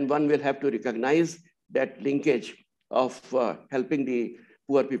 and one will have to recognize that linkage of helping the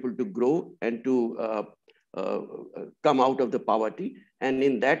poor people to grow and to come out of the poverty. And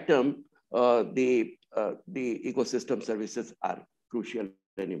in that term, the ecosystem services are crucial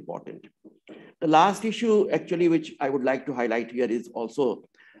and important. The last issue actually, which I would like to highlight here, is also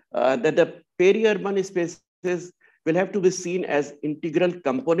that the peri-urban spaces will have to be seen as integral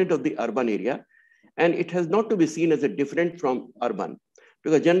component of the urban area, and it has not to be seen as a different from urban.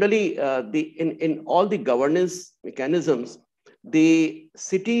 Because generally, in all the governance mechanisms, the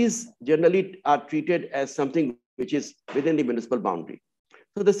cities generally are treated as something which is within the municipal boundary.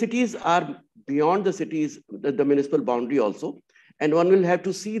 So the cities are beyond the cities, the municipal boundary also. And one will have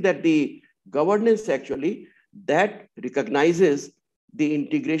to see that the governance actually that recognizes the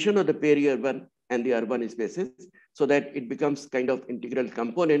integration of the peri-urban and the urban spaces so that it becomes kind of integral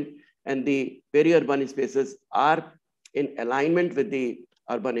component, and the peri-urban spaces are in alignment with the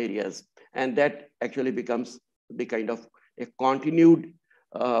urban areas. And that actually becomes the kind of a continued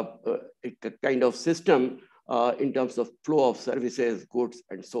kind of system in terms of flow of services, goods,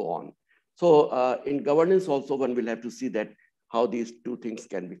 and so on. So in governance also, one will have to see that how these two things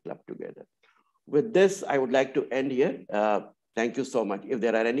can be clubbed together. With this, I would like to end here. Thank you so much. If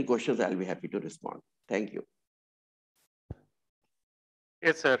there are any questions, I'll be happy to respond. Thank you.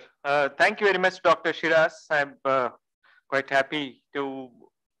 Yes, sir. Thank you very much, Dr. Shiraz. I'm quite happy to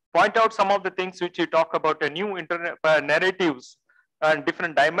point out some of the things which you talk about, new narratives and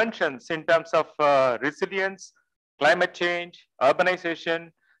different dimensions in terms of resilience, climate change,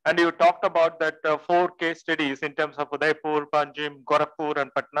 urbanization, and you talked about that 4 case studies in terms of Udaipur, Panjim, Gorakhpur,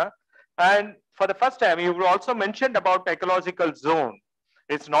 and Patna. And for the first time, you also mentioned about ecological zone.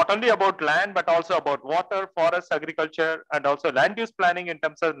 It's not only about land, but also about water, forest, agriculture, and also land use planning in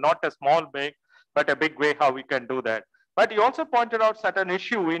terms of not a small big, but a big way how we can do that. But you also pointed out certain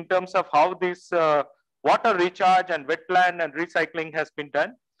issue in terms of how this water recharge and wetland and recycling has been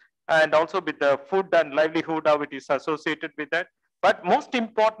done, and also with the food and livelihood, how it is associated with that. But most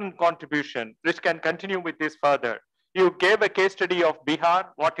important contribution, which can continue with this further, you gave a case study of Bihar,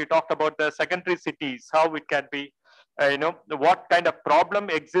 what you talked about the secondary cities, how it can be, what kind of problem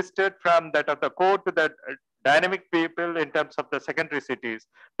existed from that of the core to the dynamic people in terms of the secondary cities.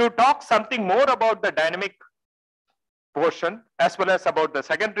 To talk something more about the dynamic portion as well as about the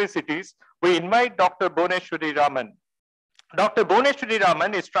secondary cities, we invite Dr. Bhuvneshwari Raman. Dr. Bhuvneshwari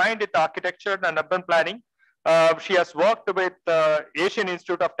Raman is trained in architecture and urban planning. She has worked with Asian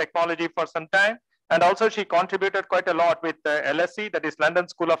Institute of Technology for some time, and also she contributed quite a lot with LSE, that is London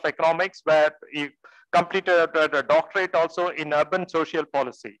School of Economics, where he completed a doctorate also in urban social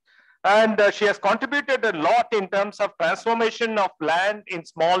policy. And she has contributed a lot in terms of transformation of land in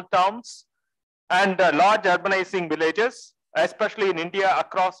small towns and large urbanizing villages, especially in India,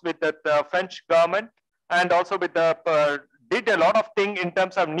 across with the French government, and also with the did a lot of things in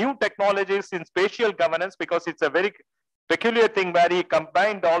terms of new technologies in spatial governance, because it's a very peculiar thing where he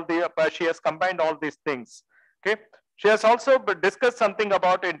combined all the, she has combined all these things. Okay. She has also discussed something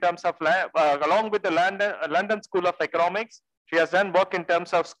about in terms of, along with the London School of Economics, she has done work in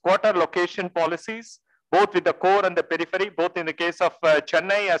terms of squatter location policies, both with the core and the periphery, both in the case of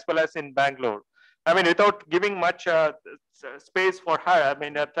Chennai as well as in Bangalore. I mean, without giving much space for her, I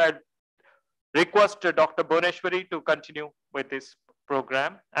mean, I request Dr. Bhuvneshwari to continue with this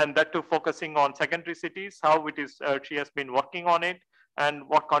program, and that too focusing on secondary cities, how it is she has been working on it, and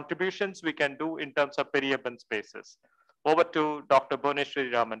what contributions we can do in terms of peri-urban spaces. Over to Dr.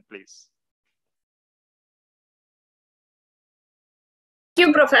 Bhuvneshwari Raman, please. Thank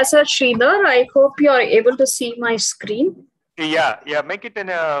you, Professor Sridhar. I hope you are able to see my screen. Yeah, make it in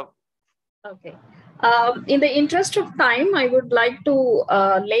a... Okay. In the interest of time, I would like to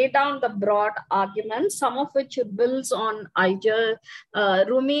lay down the broad arguments, some of which builds on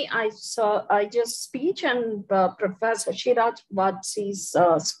Rumi Aija's speech and Professor Shiraz Vadsi's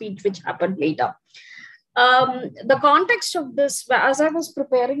speech, which happened later. The context of this, as I was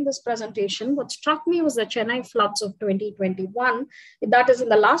preparing this presentation, what struck me was the Chennai floods of 2021. That is, in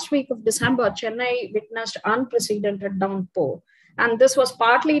the last week of December, Chennai witnessed unprecedented downpour. And this was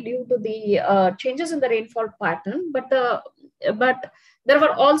partly due to the changes in the rainfall pattern, but there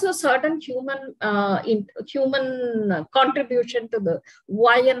were also certain human contribution to the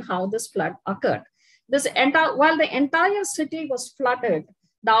why and how this flood occurred. While the entire city was flooded,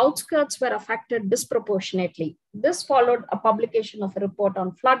 the outskirts were affected disproportionately. This followed a publication of a report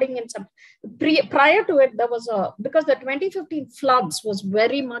on flooding. Prior to it, there was because the 2015 floods was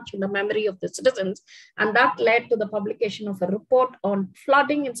very much in the memory of the citizens, and that led to the publication of a report on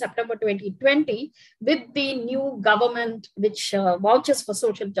flooding in September 2020 with the new government, which vouches for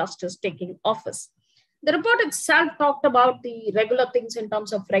social justice, taking office. The report itself talked about the regular things in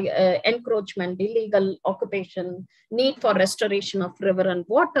terms of encroachment, illegal occupation, need for restoration of river and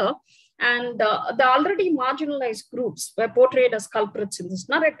water, and the already marginalized groups were portrayed as culprits in this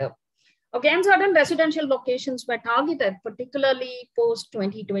narrative. Again, certain residential locations were targeted, particularly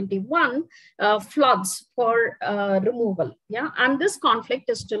post-2021 floods for removal. Yeah, and this conflict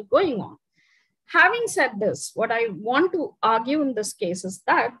is still going on. Having said this, what I want to argue in this case is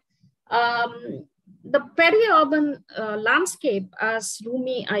that the peri-urban landscape, as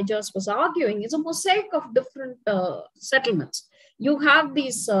Rumi I just was arguing, is a mosaic of different settlements. You have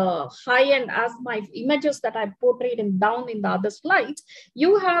these high-end, as my images that I portrayed down in the other slides,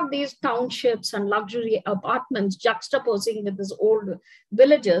 you have these townships and luxury apartments juxtaposing with these old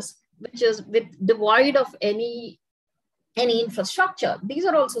villages, which is devoid of any infrastructure. These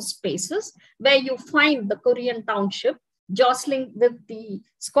are also spaces where you find the Korean township jostling with the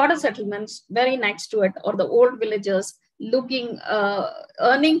squatter settlements very next to it, or the old villages looking,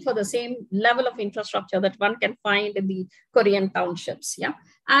 earning for the same level of infrastructure that one can find in the Korean townships. Yeah.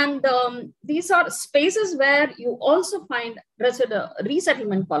 And these are spaces where you also find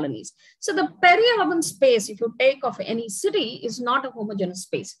resettlement colonies. So the peri-urban space, if you take of any city, is not a homogeneous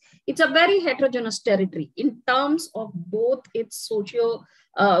space. It's a very heterogeneous territory in terms of both its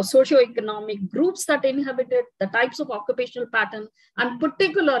socioeconomic groups that inhabit it, the types of occupational pattern, and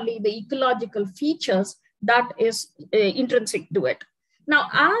particularly the ecological features that is intrinsic to it. Now,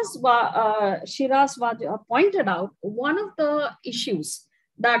 as Shiraz pointed out, one of the issues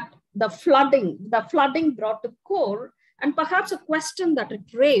that the flooding brought to core, and perhaps a question that it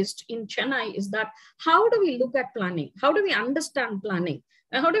raised in Chennai, is that how do we look at planning? How do we understand planning?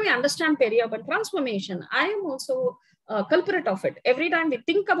 And how do we understand peri-urban transformation? I am also a culprit of it. Every time we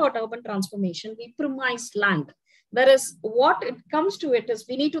think about urban transformation, we premise land. Whereas what it comes to it is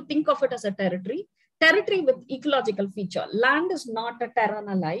we need to think of it as a territory with ecological feature. Land is not a terra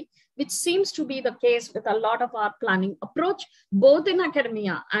nullius, which seems to be the case with a lot of our planning approach, both in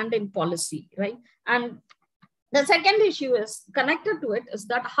academia and in policy, right? And the second issue is connected to it is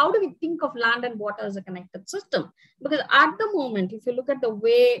that how do we think of land and water as a connected system? Because at the moment, if you look at the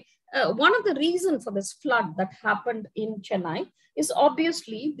way, one of the reasons for this flood that happened in Chennai is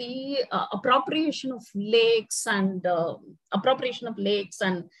obviously the appropriation of lakes and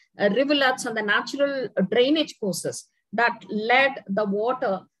rivulets and the natural drainage courses that led the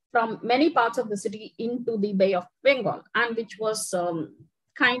water from many parts of the city into the Bay of Bengal, and which was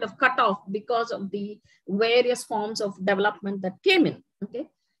kind of cut off because of the various forms of development that came in. Okay.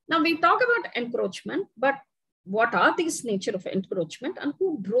 Now we talk about encroachment, but what are these nature of encroachment and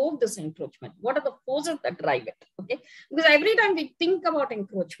who drove this encroachment? What are the forces that drive it? Okay. Because every time we think about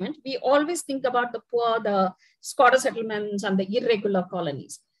encroachment, we always think about the poor, the squatter settlements and the irregular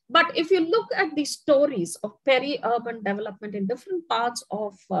colonies. But if you look at the stories of peri-urban development in different parts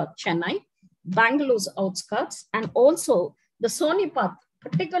of Chennai, Bangalore's outskirts, and also the Sonipat,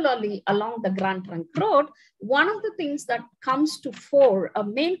 particularly along the Grand Trunk Road, one of the things that comes to fore, a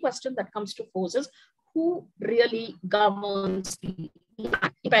main question that comes to fore is who really governs the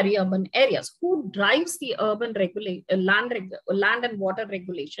peri-urban areas, who drives the urban land and water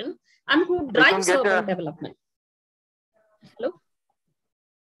regulation, and who drives urban development. Hello?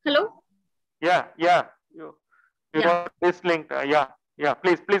 Hello? Yeah. You got this link. Yeah.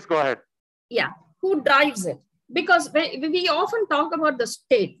 Please go ahead. Yeah. Who drives it? Because we often talk about the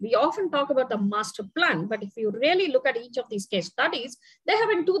state, we often talk about the master plan, but if you really look at each of these case studies, they have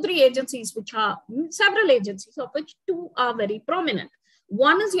in 2-3 agencies, which are several agencies, of which 2 are very prominent.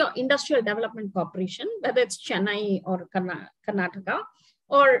 One is your Industrial Development Corporation, whether it's Chennai or Karnataka,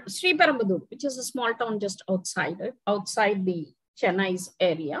 or Sriperumbudur, which is a small town just outside the Chennai's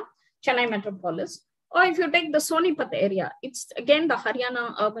area, Chennai metropolis. Or if you take the Sonipat area, it's again the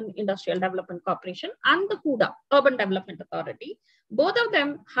Haryana Urban Industrial Development Corporation and the Huda Urban Development Authority. Both of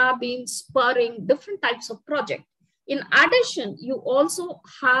them have been spurring different types of projects. In addition, you also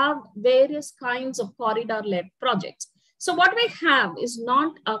have various kinds of corridor-led projects. So what we have is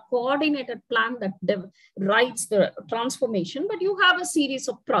not a coordinated plan that writes the transformation, but you have a series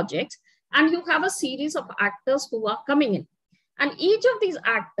of projects and you have a series of actors who are coming in. And each of these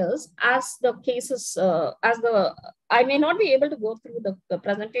actors, as the cases, I may not be able to go through the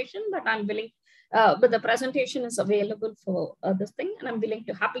presentation, but I'm willing, but the presentation is available for this thing, and I'm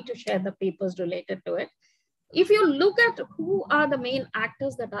happy to share the papers related to it. If you look at who are the main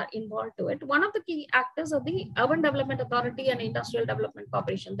actors that are involved to it, one of the key actors are the Urban Development Authority and Industrial Development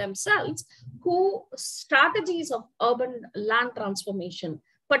Corporation themselves, who strategies of urban land transformation,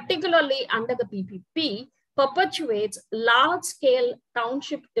 particularly under the PPP, perpetuates large-scale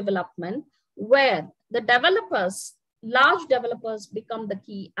township development where the developers, large developers, become the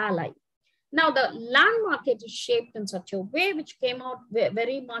key ally. Now, the land market is shaped in such a way, which came out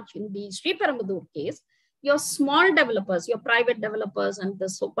very much in the Sriperumbudur case. Your small developers, your private developers, and the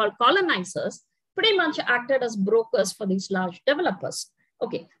so-called colonizers pretty much acted as brokers for these large developers.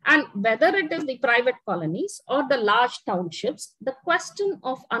 Okay, and whether it is the private colonies or the large townships, the question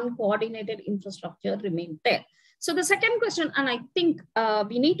of uncoordinated infrastructure remained there. So the second question, and I think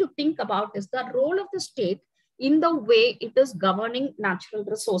we need to think about, is the role of the state in the way it is governing natural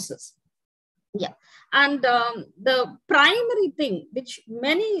resources. Yeah, and the primary thing which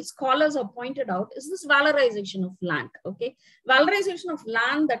many scholars have pointed out is this valorization of land, okay? Valorization of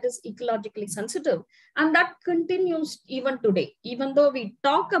land that is ecologically sensitive, and that continues even today. Even though we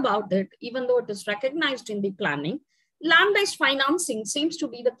talk about it, even though it is recognized in the planning, land-based financing seems to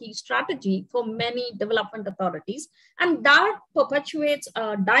be the key strategy for many development authorities, and that perpetuates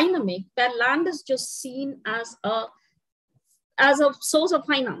a dynamic where land is just seen as a source of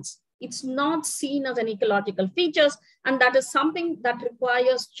finance. It's not seen as an ecological features, and that is something that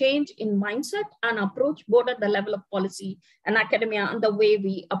requires change in mindset and approach, both at the level of policy and academia and the way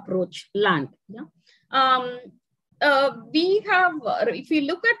we approach land. Yeah. We have, if we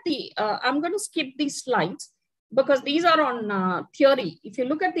look at the, I'm going to skip these slides because these are on theory. If you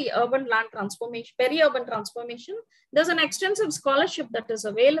look at the urban land transformation, peri-urban transformation, there's an extensive scholarship that is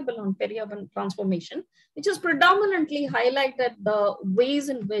available on peri-urban transformation, which has predominantly highlighted the ways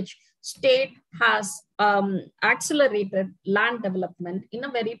in which state has accelerated land development in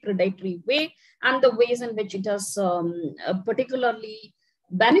a very predatory way, and the ways in which it has particularly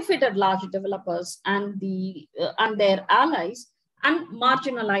benefited large developers and their allies and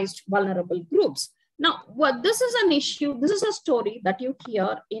marginalized vulnerable groups. Now, this is an issue, this is a story that you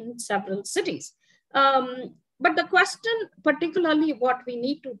hear in several cities. But the question, particularly what we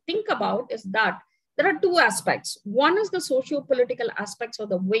need to think about, is that there are two aspects. One is the socio-political aspects of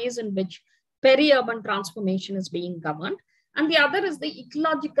the ways in which peri-urban transformation is being governed. And the other is the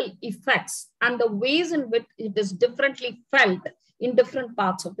ecological effects and the ways in which it is differently felt in different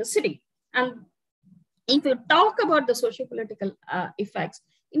parts of the city. And if you talk about the socio-political effects,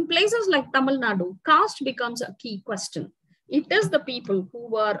 in places like Tamil Nadu, caste becomes a key question. It is the people who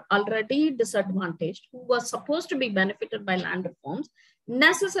were already disadvantaged, who were supposed to be benefited by land reforms,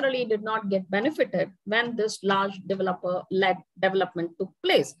 necessarily did not get benefited when this large developer-led development took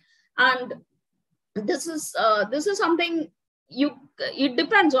place. And this is something it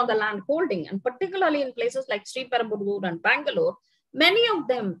depends on the land holding, and particularly in places like Peri-Urban and Bangalore, many of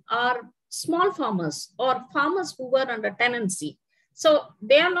them are small farmers or farmers who were under tenancy. So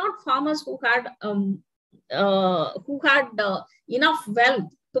they are not farmers who had enough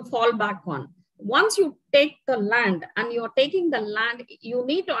wealth to fall back on. Once you take the land and you're taking the land, you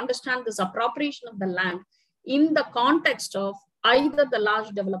need to understand this appropriation of the land in the context of either the large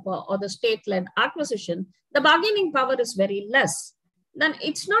developer or the state-led acquisition. The bargaining power is very less. Then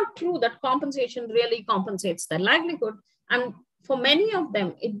it's not true that compensation really compensates their livelihood. And for many of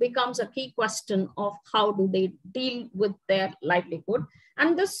them, it becomes a key question of how do they deal with their livelihood.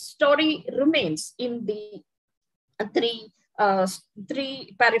 And this story remains in the three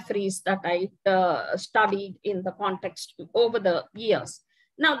peripheries that I studied in the context over the years.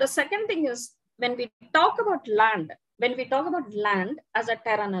 Now, the second thing is when we talk about land as a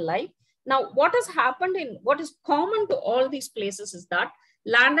terra nulli, now what has happened what is common to all these places is that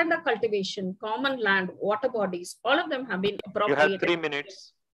land under cultivation, common land, water bodies, all of them have been appropriated. You have 3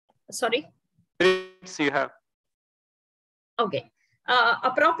 minutes. Sorry? 3 minutes you have. Okay.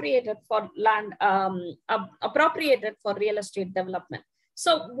 Appropriated for land, appropriated for real estate development.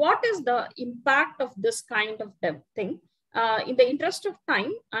 So what is the impact of this kind of thing? In the interest of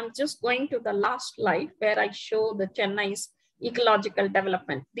time, I'm just going to the last slide where I show the Chennai's ecological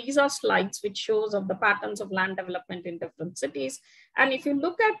development. These are slides which shows of the patterns of land development in different cities. And if you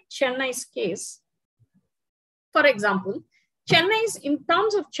look at Chennai's case, for example, in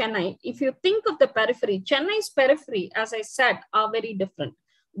terms of Chennai, if you think of the periphery, Chennai's periphery, as I said, are very different.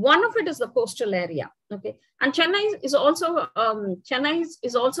 One of it is the coastal area, okay? And Chennai is also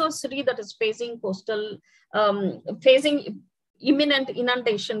a city that is facing facing imminent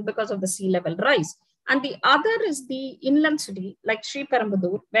inundation because of the sea level rise. And the other is the inland city, like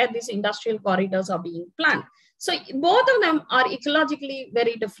Peri-Urban, where these industrial corridors are being planned. So both of them are ecologically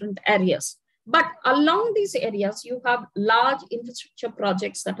very different areas. But along these areas, you have large infrastructure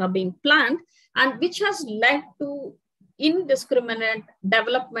projects that are being planned, and which has led to indiscriminate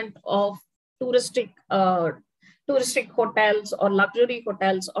development of touristic hotels or luxury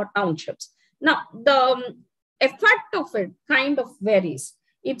hotels or townships. Now, the effect of it kind of varies.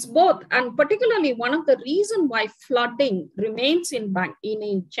 It's both, and particularly one of the reasons why flooding remains in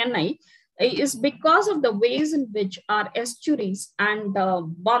Chennai is because of the ways in which our estuaries and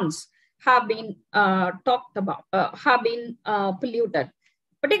bunds have been polluted.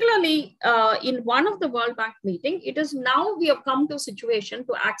 Particularly in one of the World Bank meeting, it is now we have come to a situation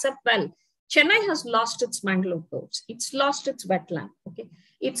to accept, well, Chennai has lost its mangrove groves. It's lost its wetland, okay?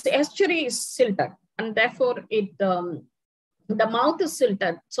 Its estuary is silted. and therefore the mouth is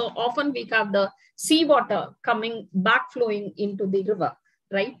silted. So often we have the seawater coming back flowing into the river,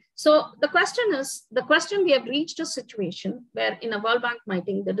 right? So the question we have reached a situation where in a World Bank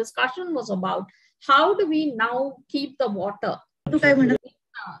meeting, the discussion was about how do we now keep the water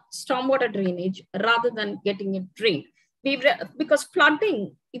stormwater drainage rather than getting it drained. Because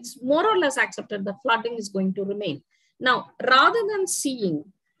flooding, it's more or less accepted that flooding is going to remain. Now, rather than seeing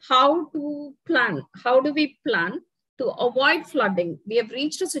how to plan, how do we plan to avoid flooding, we have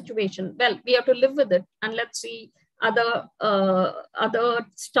reached a situation, well, we have to live with it, and let's see other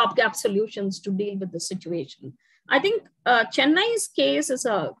stopgap solutions to deal with the situation. I think Chennai's case is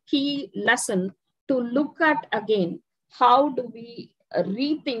a key lesson to look at again, how do we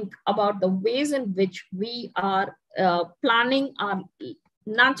rethink about the ways in which we are planning our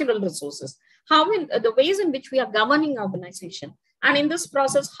natural resources, the ways in which we are governing urbanization. And in this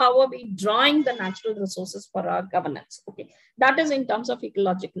process, how are we drawing the natural resources for our governance? Okay, that is in terms of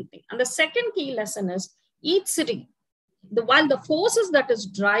ecological thing. And the second key lesson is each city, while the forces that is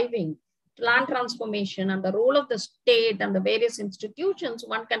driving land transformation and the role of the state and the various institutions,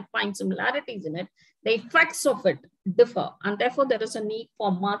 one can find similarities in it, the effects of it differ. And therefore, there is a need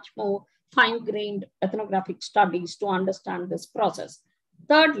for much more fine-grained ethnographic studies to understand this process.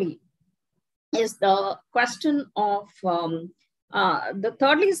 Thirdly, is the question of how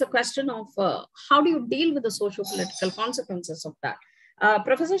do you deal with the socio-political consequences of that?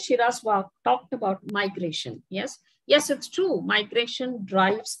 Professor Shiraswag talked about migration. Yes, it's true. Migration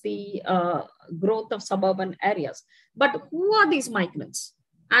drives the growth of suburban areas. But who are these migrants?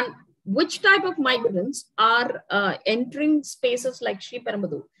 And which type of migrants are entering spaces like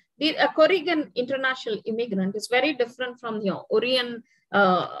Sriperumbudur? The Korean international immigrant is very different from your Oriental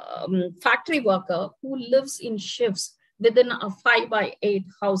factory worker who lives in shifts within a 5x8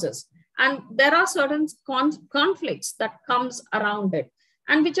 houses. And there are certain conflicts that comes around it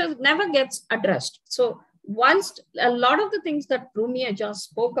and which never gets addressed. So whilst a lot of the things that Rumia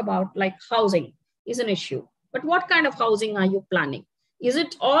just spoke about, like housing is an issue, but what kind of housing are you planning? Is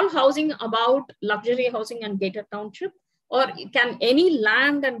it all housing about luxury housing and gated township? Or can any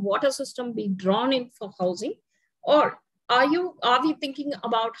land and water system be drawn in for housing? Or are we thinking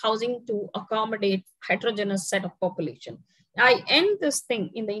about housing to accommodate heterogeneous set of population? I end this thing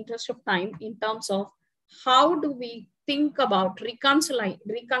in the interest of time in terms of how do we think about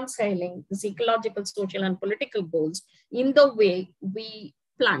reconciling this ecological, social, and political goals in the way we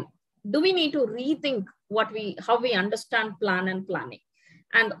plan? Do we need to rethink how we understand plan and planning?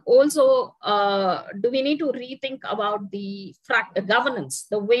 And also, do we need to rethink about the governance,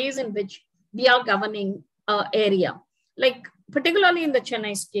 the ways in which we are governing area? Like particularly in the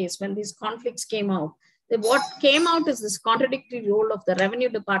Chennai's case, when these conflicts came out, what came out is this contradictory role of the revenue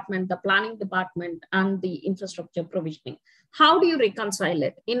department, the planning department, and the infrastructure provisioning. How do you reconcile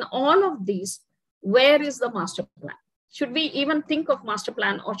it? In all of these, where is the master plan? Should we even think of master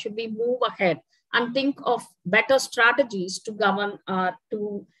plan, or should we move ahead and think of better strategies to govern,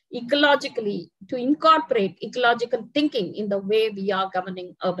 to incorporate ecological thinking in the way we are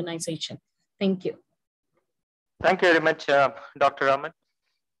governing urbanization? Thank you. Thank you very much, Dr. Raman.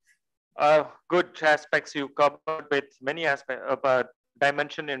 Good aspects you covered with many aspects about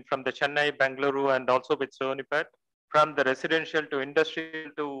dimension from the Chennai, Bangalore, and also with Sonipat, from the residential to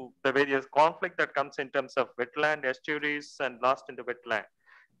industrial to the various conflict that comes in terms of wetland, estuaries, and lost in the wetland.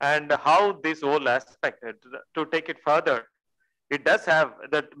 And how this whole aspect, to take it further, it does have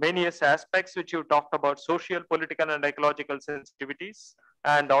the many aspects which you talked about, social, political, and ecological sensitivities,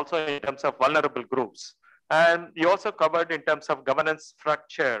 and also in terms of vulnerable groups. And you also covered in terms of governance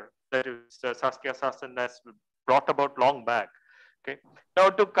structure that is, Saskia Sassen has brought about long back. Okay. Now,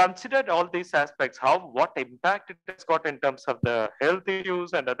 to consider all these aspects, what impact it has got in terms of the health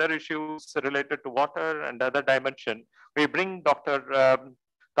issues and other issues related to water and other dimension, we bring Dr.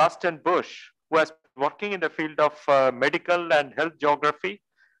 Carsten Busch, who has been working in the field of medical and health geography.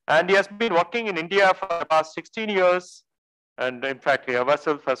 And he has been working in India for the past 16 years. And in fact, he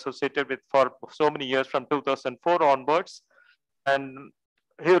ourselves associated with for so many years from 2004 onwards. And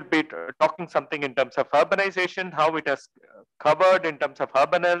he will be talking something in terms of urbanization, how it has covered in terms of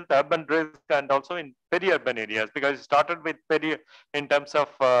urban health, urban risk, and also in peri-urban areas, because it started with in terms of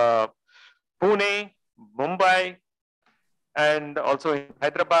Pune, Mumbai, and also in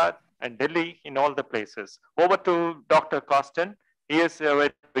Hyderabad and Delhi, in all the places. Over to Dr. Carsten. He is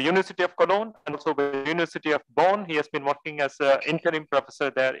with the University of Cologne and also with the University of Bonn. He has been working as an interim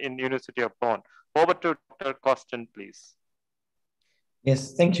professor there in University of Bonn. Over to Dr. Carsten, please.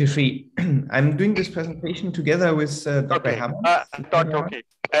 Yes, thank you, Sri. I'm doing this presentation together with Dr. Hammond. Okay.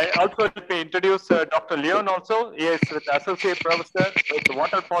 And also let me introduce Dr. Leon also. He is with Associate Professor with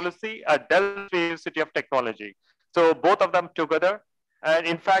Water Policy at Delft University of Technology. So both of them together. And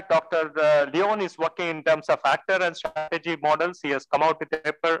in fact, Dr. Leon is working in terms of actor and strategy models. He has come out with a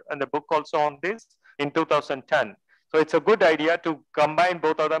paper and a book also on this in 2010. So it's a good idea to combine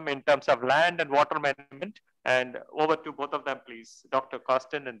both of them in terms of land and water management. And over to both of them, please, Dr.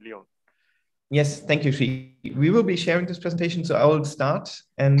 Carsten and Leon. Yes, thank you, Sri. We will be sharing this presentation, so I will start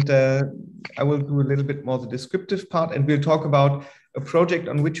and I will do a little bit more the descriptive part, and we'll talk about a project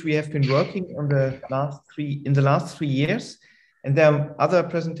on which we have been working on the last 3 years. And there are other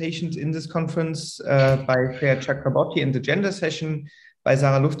presentations in this conference by Shreya Chakraborty in the gender session, by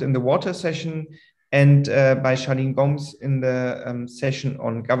Sarah Luft in the water session, and by Charlene Gomes in the session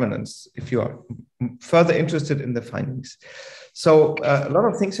on governance, if you are further interested in the findings. So a lot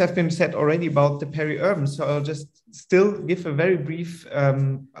of things have been said already about the peri-urban, so I'll just still give a very brief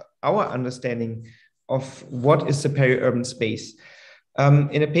our understanding of what is the peri-urban space.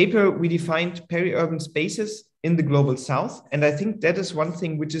 In a paper, we defined peri-urban spaces in the global south, and I think that is one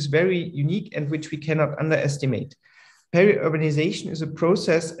thing which is very unique and which we cannot underestimate. Peri-urbanization is a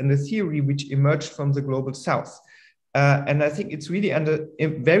process and a theory which emerged from the global south. And I think it's really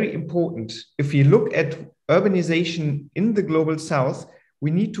very important. If you look at urbanization in the global south, we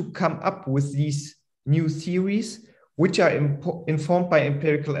need to come up with these new theories, which are informed by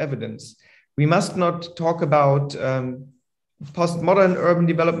empirical evidence. We must not talk about postmodern urban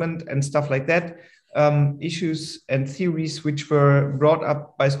development and stuff like that, issues and theories which were brought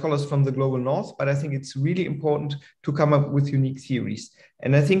up by scholars from the global north, but I think it's really important to come up with unique theories.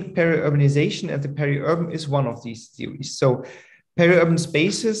 And I think peri-urbanization and the peri-urban is one of these theories. So peri-urban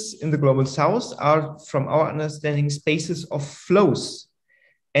spaces in the global south are, from our understanding, spaces of flows.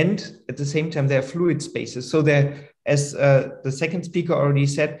 And at the same time, they're fluid spaces. So they're, as the second speaker already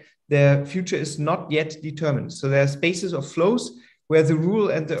said, their future is not yet determined. So there are spaces of flows where the rural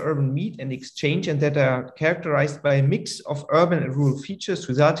and the urban meet and exchange, and that are characterized by a mix of urban and rural features,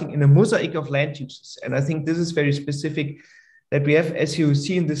 resulting in a mosaic of land uses. And I think this is very specific, that we have, as you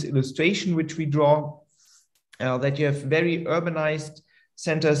see in this illustration, which we draw, that you have very urbanized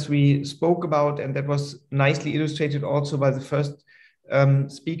centers we spoke about, and that was nicely illustrated also by the first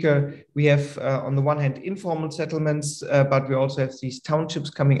speaker. We have, on the one hand, informal settlements, but we also have these townships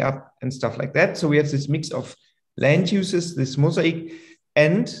coming up and stuff like that. So we have this mix of land uses, this mosaic,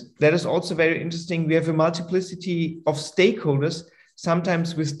 and that is also very interesting. We have a multiplicity of stakeholders,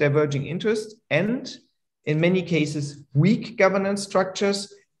 sometimes with diverging interests, and in many cases, weak governance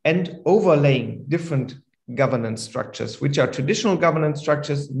structures and overlaying different governance structures, which are traditional governance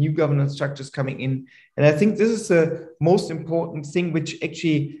structures, new governance structures coming in. And I think this is the most important thing which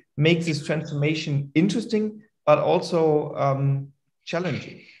actually makes this transformation interesting, but also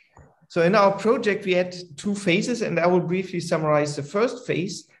challenging. So in our project, we had 2 phases, and I will briefly summarize the first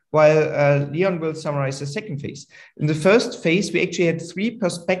phase, while Leon will summarize the second phase. In the first phase, we actually had 3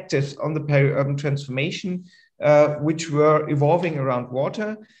 perspectives on the peri-urban transformation, which were evolving around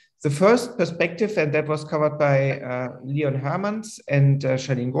water. The first perspective, and that was covered by Leon Hermans and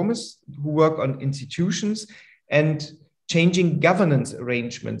Charlene Gomes, who work on institutions and changing governance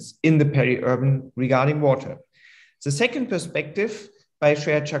arrangements in the peri-urban regarding water. The second perspective, by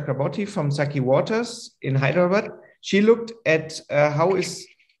Shreya Chakraborty from SaciWATERs in Hyderabad, she looked at how is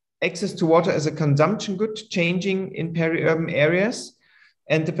access to water as a consumption good changing in peri-urban areas.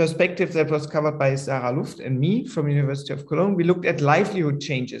 And the perspective that was covered by Sarah Luft and me from University of Cologne, we looked at livelihood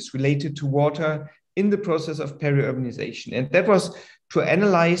changes related to water in the process of peri-urbanization. And that was to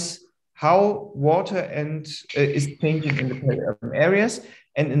analyze how water is changing in the peri-urban areas.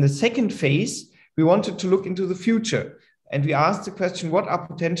 And in the second phase, we wanted to look into the future. And we asked the question, what are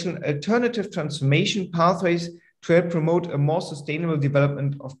potential alternative transformation pathways to help promote a more sustainable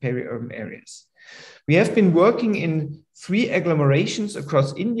development of peri-urban areas? We have been working in 3 agglomerations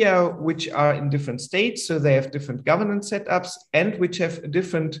across India, which are in different states. So they have different governance setups and which have a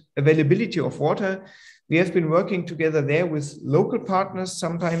different availability of water. We have been working together there with local partners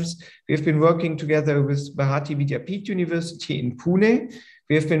sometimes. We have been working together with Bharati Vidyapith University in Pune.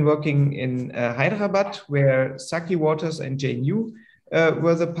 We have been working in Hyderabad, where SaciWATERs and JNU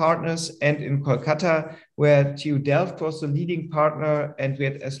were the partners, and in Kolkata, where TU Delft was the leading partner, and we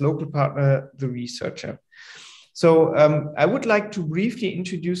had as local partner the researcher. So I would like to briefly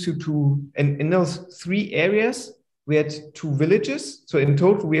introduce you to, in those 3 areas, we had 2 villages. So in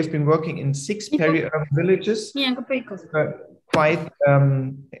total, we have been working in 6 peri-urban villages,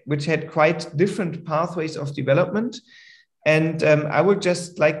 which had quite different pathways of development. And I would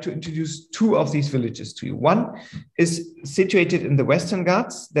just like to introduce two of these villages to you. One is situated in the Western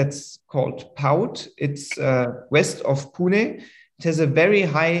Ghats, that's called Paut. It's west of Pune. It has a very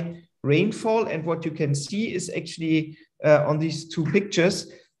high rainfall, and what you can see is actually on these two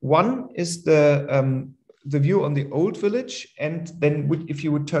pictures. One is the view on the old village, and then if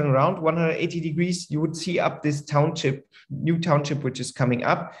you would turn around 180 degrees, you would see up this township, new township, which is coming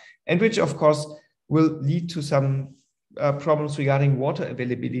up, and which of course will lead to some problems regarding water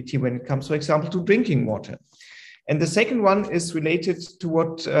availability when it comes, for example, to drinking water. And the second one is related to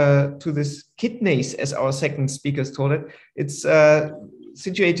what to this kidneys, as our second speaker told it. It's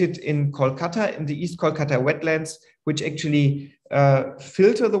situated in Kolkata, in the East Kolkata wetlands, which actually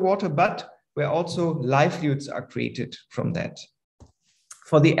filter the water, but where also livelihoods are created from that.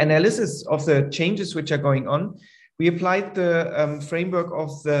 For the analysis of the changes which are going on, we applied the framework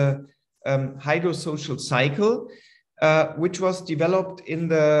of the hydrosocial cycle, which was developed in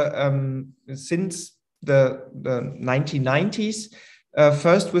the since the 1990s,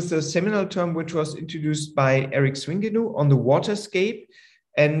 first with the seminal term which was introduced by Eric Swingenou on the waterscape.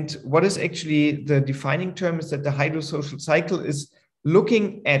 And what is actually the defining term is that the hydrosocial cycle is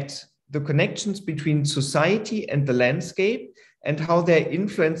looking at the connections between society and the landscape and how they're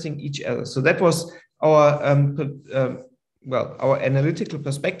influencing each other. So that was our our analytical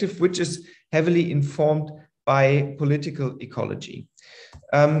perspective, which is heavily informed by political ecology.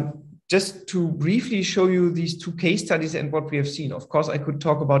 Just to briefly show you these two case studies and what we have seen. Of course, I could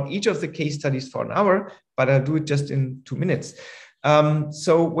talk about each of the case studies for an hour, but I'll do it just in 2 minutes.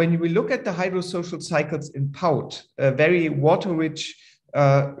 So when we look at the hydrosocial cycles in Paut, a very water-rich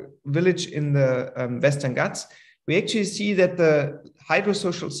village in the Western Ghats, we actually see that the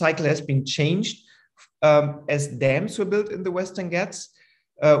hydrosocial cycle has been changed as dams were built in the Western Ghats.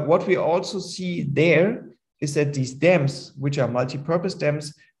 What we also see there is that these dams, which are multi-purpose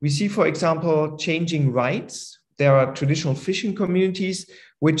dams, we see, for example, changing rights. There are traditional fishing communities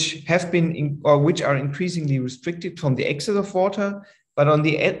which have been which are increasingly restricted from the access of water. But on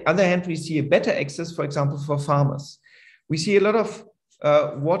the other hand, we see a better access, for example, for farmers. We see a lot of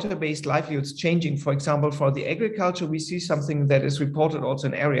water-based livelihoods changing. For example, for the agriculture, we see something that is reported also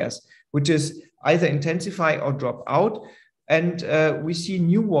in areas, which is either intensify or drop out. And we see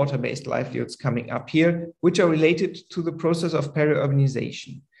new water-based livelihoods coming up here, which are related to the process of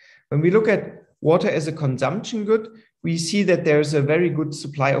peri-urbanization. When we look at water as a consumption good, we see that there is a very good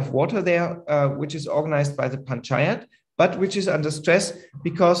supply of water there, which is organized by the Panchayat, but which is under stress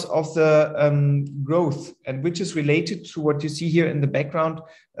because of the growth, and which is related to what you see here in the background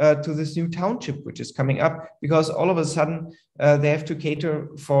to this new township, which is coming up, because all of a sudden they have to cater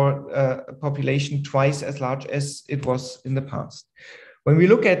for a population twice as large as it was in the past. When we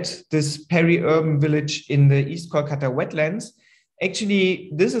look at this peri-urban village in the East Kolkata wetlands,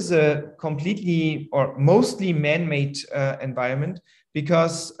 actually, this is a completely or mostly man-made environment,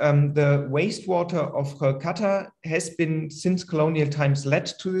 because the wastewater of Kolkata has been since colonial times led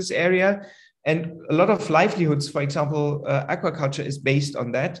to this area. And a lot of livelihoods, for example, aquaculture is based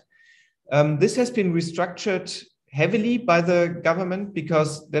on that. This has been restructured heavily by the government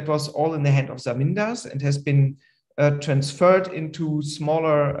because that was all in the hand of zamindars and has been transferred into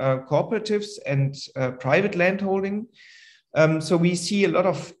smaller cooperatives and private landholding. So we see a lot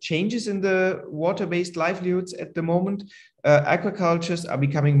of changes in the water-based livelihoods at the moment. Aquacultures are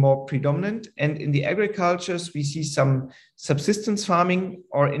becoming more predominant, and in the agricultures, we see some subsistence farming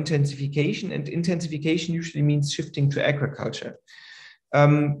or intensification, and intensification usually means shifting to agriculture.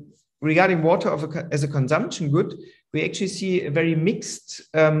 Regarding water as a consumption good, we actually see a very mixed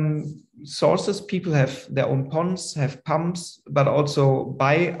sources. People have their own ponds, have pumps, but also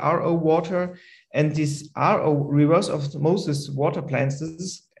buy RO water. And this RO, reverse osmosis water plants, this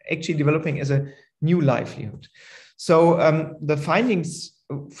is actually developing as a new livelihood. So the findings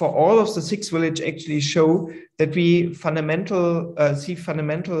for all of the 6 villages actually show that we see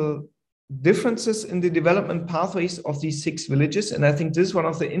fundamental differences in the development pathways of these 6 villages. And I think this is one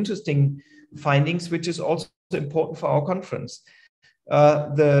of the interesting findings, which is also important for our conference.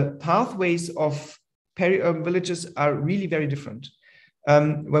 The pathways of peri-urban villages are really very different.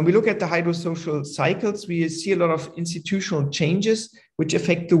 When we look at the hydrosocial cycles, we see a lot of institutional changes which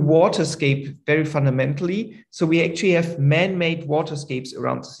affect the waterscape very fundamentally. So we actually have man-made waterscapes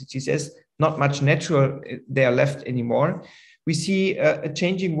around the cities. There's not much natural there left anymore. We see a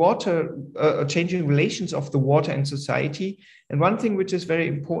changing changing relations of the water and society. And one thing which is very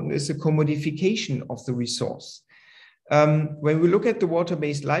important is the commodification of the resource. When we look at the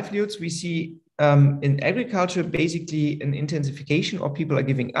water-based livelihoods, we see in agriculture, basically an intensification, or people are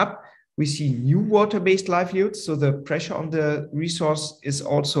giving up We see new water-based livelihoods, so the pressure on the resource is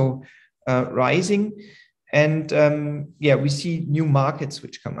also rising. And we see new markets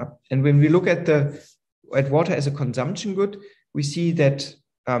which come up. And when we look at water as a consumption good, we see that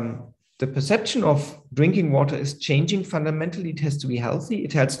the perception of drinking water is changing fundamentally. It has to be healthy.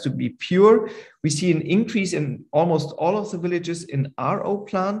 It has to be pure. We see an increase in almost all of the villages in RO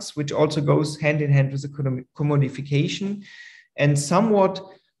plants, which also goes hand in hand with the commodification. And somewhat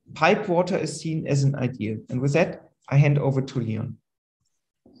pipe water is seen as an ideal. And with that, I hand over to Leon.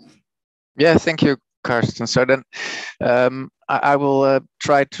 Yeah, thank you, Karsten. So then I will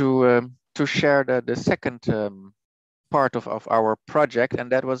try to share the second part of our project,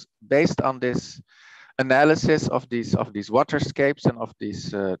 and that was based on this analysis of these waterscapes and of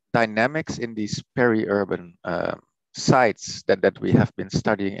these dynamics in these peri-urban sites that we have been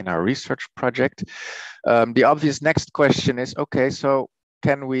studying in our research project. The obvious next question is, okay, so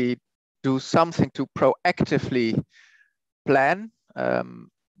can we do something to proactively plan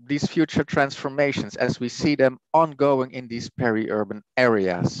these future transformations as we see them ongoing in these peri-urban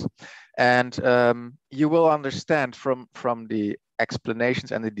areas? And you will understand from the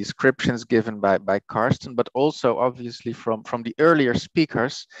explanations and the descriptions given by Karsten, but also obviously from the earlier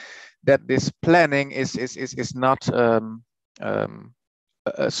speakers, that this planning is not a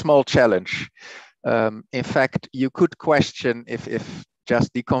small challenge. In fact, you could question if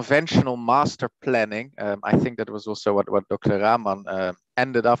just the conventional master planning, I think that was also what Dr. Rahman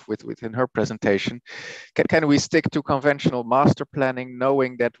ended up with in her presentation. Can we stick to conventional master planning,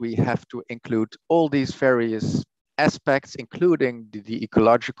 knowing that we have to include all these various aspects, including the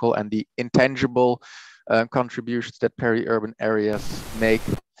ecological and the intangible contributions that peri-urban areas make?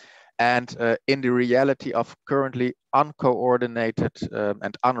 And in the reality of currently uncoordinated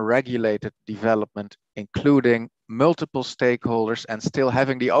and unregulated development, including multiple stakeholders, and still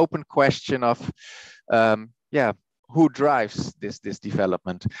having the open question of, who drives this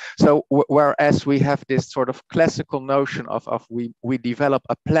development? So whereas we have this sort of classical notion of we develop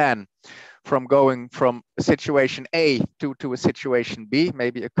a plan from going from situation A to a situation B,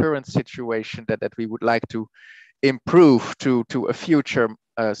 maybe a current situation that we would like to improve to a future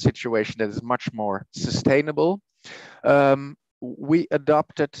situation that is much more sustainable. We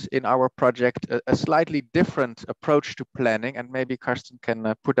adopted in our project a slightly different approach to planning, and maybe Karsten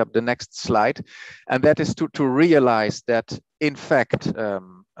can put up the next slide, and that is to realize that in fact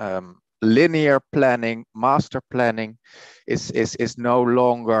linear planning, master planning is no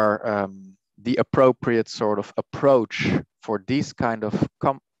longer the appropriate sort of approach for these kind of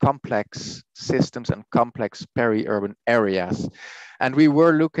complex systems and complex peri-urban areas. And we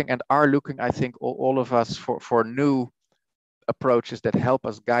were looking and are looking, I think, all of us for new approaches that help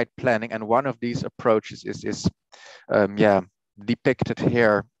us guide planning. And one of these approaches is depicted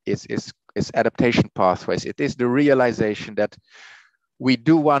here is adaptation pathways. It is the realization that we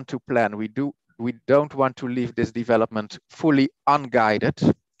do want to plan. We don't want to leave this development fully unguided.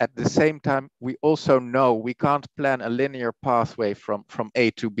 At the same time, we also know we can't plan a linear pathway from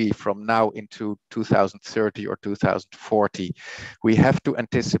A to B from now into 2030 or 2040. We have to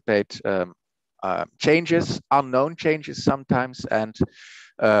anticipate changes, unknown changes sometimes, and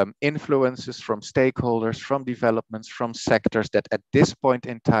influences from stakeholders, from developments, from sectors that at this point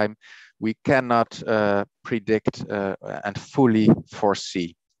in time, we cannot predict and fully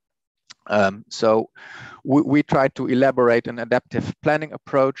foresee. So we try to elaborate an adaptive planning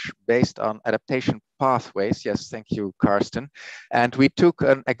approach based on adaptation pathways. Yes, thank you, Karsten. And we took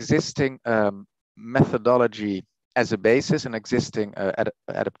an existing methodology as a basis, an existing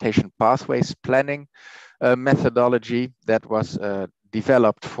adaptation pathways planning methodology that was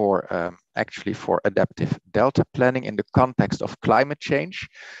developed for actually for adaptive delta planning in the context of climate change,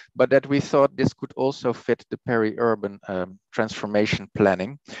 but that we thought this could also fit the peri-urban transformation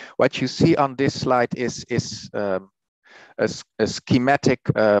planning. What you see on this slide is a schematic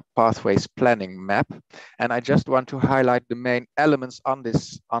pathways planning map, and I just want to highlight the main elements on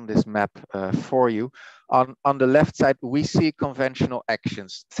this map for you. On the left side, we see conventional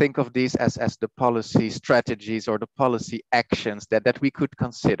actions. Think of these as the policy strategies or the policy actions that we could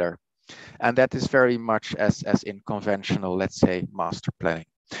consider. And that is very much as in conventional, let's say, master planning.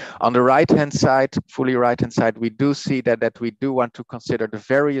 On the right-hand side, fully right-hand side, we do see that we do want to consider the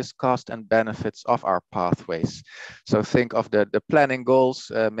various costs and benefits of our pathways. So think of the planning goals,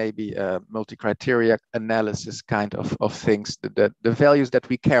 maybe multi-criteria analysis kind of things, the values that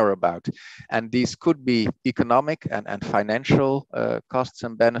we care about. And these could be economic and financial costs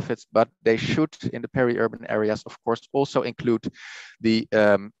and benefits, but they should, in the peri-urban areas, of course, also include the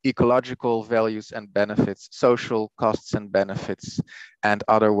ecological values and benefits, social costs and benefits, and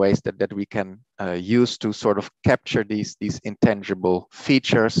other other ways that we can use to sort of capture these intangible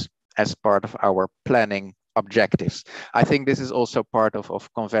features as part of our planning objectives. I think this is also part of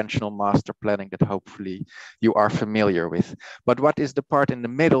conventional master planning that hopefully you are familiar with. But what is the part in the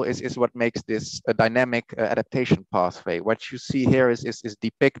middle is what makes this a dynamic adaptation pathway. What you see here is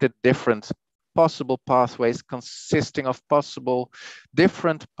depicted different possible pathways consisting of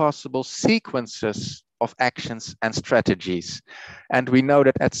different possible sequences of actions and strategies. And we know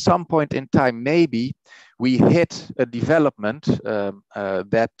that at some point in time, maybe we hit a development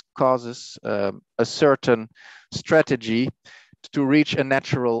that causes a certain strategy to reach a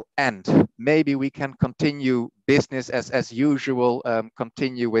natural end. Maybe we can continue business as usual,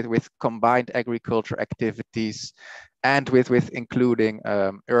 continue with combined agriculture activities and with including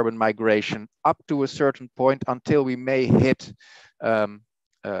urban migration up to a certain point until we may hit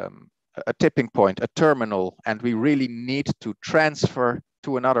a tipping point, a terminal, and we really need to transfer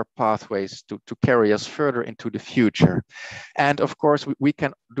to another pathways to carry us further into the future. And of course, we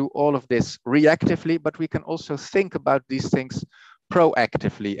can do all of this reactively, but we can also think about these things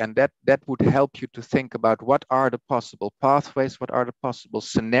proactively, and that would help you to think about what are the possible pathways, what are the possible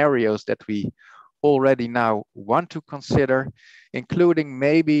scenarios that we already now want to consider, including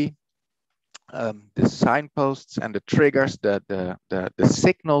maybe the signposts and the triggers, the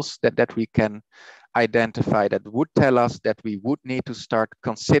signals that we can identify that would tell us that we would need to start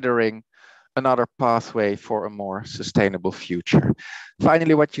considering another pathway for a more sustainable future.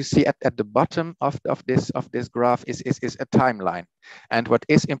 Finally, what you see at the bottom of this graph is a timeline. And what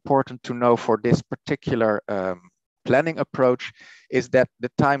is important to know for this particular planning approach is that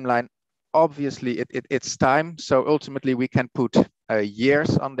the timeline, obviously it's time. So ultimately we can put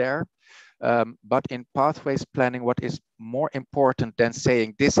years on there. But in pathways planning, what is more important than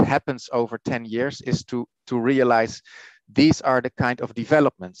saying this happens over 10 years is to realize these are the kind of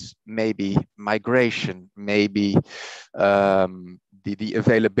developments, maybe migration, maybe the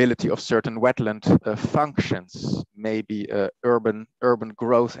availability of certain wetland functions, maybe urban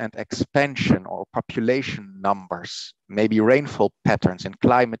growth and expansion or population numbers, maybe rainfall patterns and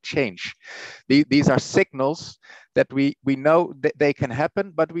climate change. These are signals that we know that they can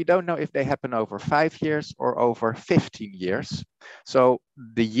happen, but we don't know if they happen over 5 years or over 15 years. So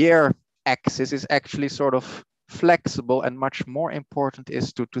the year axis is actually sort of flexible, and much more important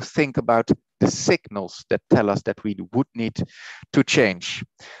is to think about the signals that tell us that we would need to change.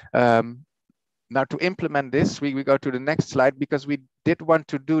 Now to implement this, we go to the next slide, because we did want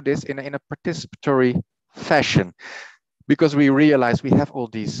to do this in a participatory fashion, because we realize we have all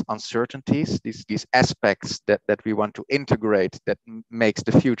these uncertainties, these aspects that we want to integrate that makes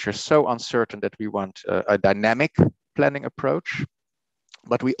the future so uncertain that we want a dynamic planning approach.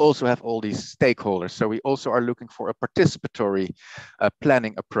 But we also have all these stakeholders. So we also are looking for a participatory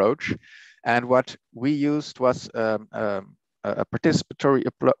planning approach. And what we used was a participatory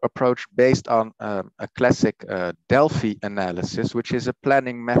approach based on a classic Delphi analysis, which is a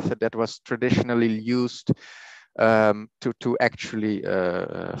planning method that was traditionally used to actually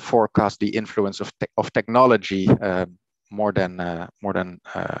forecast the influence of technology more than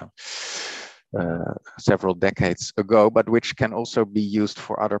several decades ago, but which can also be used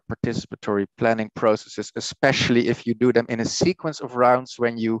for other participatory planning processes, especially if you do them in a sequence of rounds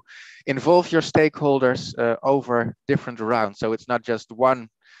when you involve your stakeholders over different rounds. So it's not just one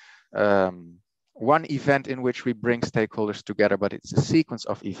event in which we bring stakeholders together, but it's a sequence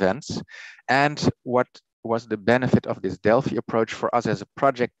of events. And what was the benefit of this Delphi approach for us as a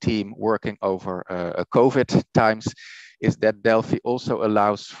project team working over COVID times is that Delphi also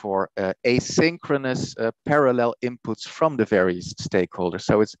allows for asynchronous parallel inputs from the various stakeholders.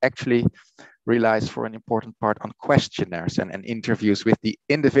 So it's actually relies for an important part on questionnaires and interviews with the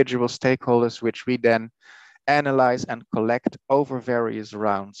individual stakeholders, which we then analyze and collect over various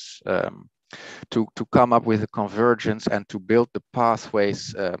rounds to come up with a convergence and to build the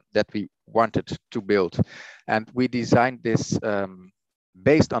pathways that we wanted to build. And we designed this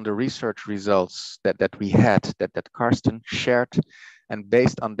based on the research results that we had, that Karsten shared. And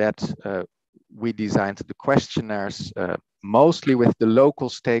based on that, we designed the questionnaires mostly with the local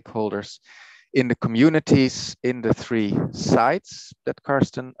stakeholders in the communities in the 3 sites that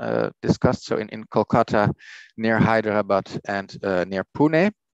Karsten discussed. So in Kolkata, near Hyderabad, and near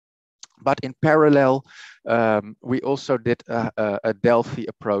Pune. But in parallel, we also did a Delphi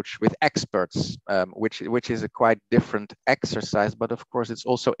approach with experts, which is a quite different exercise. But of course, it's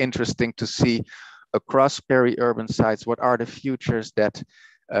also interesting to see across peri-urban sites what are the futures that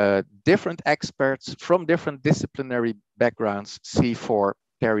different experts from different disciplinary backgrounds see for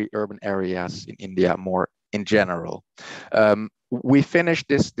peri-urban areas in India more in general. We finished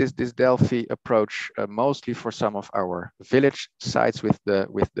this Delphi approach mostly for some of our village sites with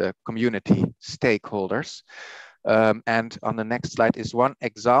the community stakeholders. And on the next slide is one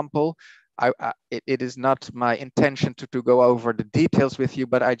example. It is not my intention to go over the details with you,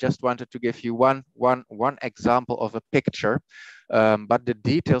 but I just wanted to give you one example of a picture. But the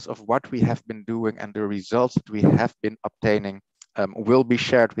details of what we have been doing and the results that we have been obtaining will be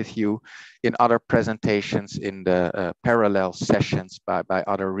shared with you in other presentations in the parallel sessions by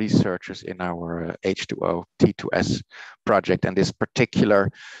other researchers in our H2O T2S project. And this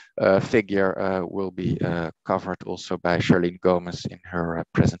particular figure will be covered also by Charlene Gomez in her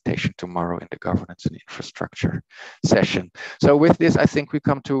presentation tomorrow in the governance and infrastructure session. So with this, I think we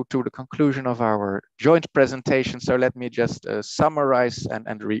come to the conclusion of our joint presentation. So let me just summarize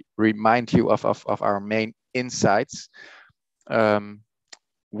and remind you of our main insights.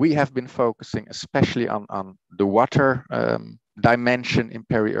 We have been focusing especially on the water dimension in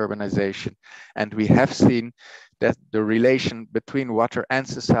peri-urbanization, and we have seen that the relation between water and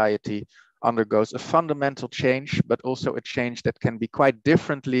society undergoes a fundamental change, but also a change that can be quite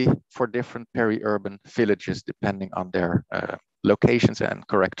differently for different peri-urban villages depending on their locations and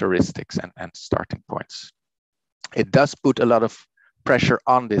characteristics and starting points. It does put a lot of pressure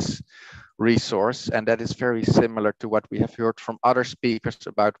on this resource, and that is very similar to what we have heard from other speakers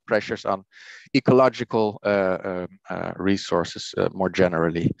about pressures on ecological resources more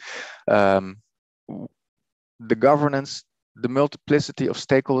generally. The governance, the multiplicity of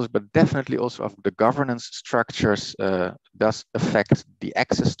stakeholders, but definitely also of the governance structures does affect the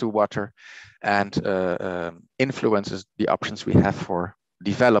access to water and influences the options we have for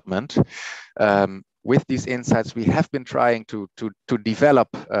development. With these insights, we have been trying to develop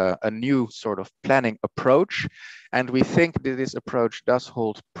a new sort of planning approach. And we think that this approach does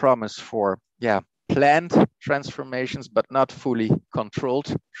hold promise for, planned transformations, but not fully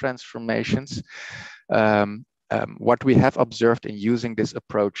controlled transformations. What we have observed in using this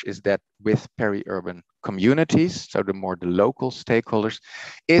approach is that with peri-urban communities, so the local stakeholders,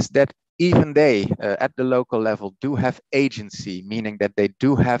 is that even they, at the local level, do have agency, meaning that they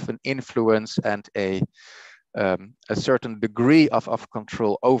do have an influence and a certain degree of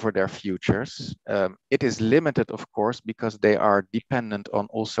control over their futures. It is limited, of course, because they are dependent on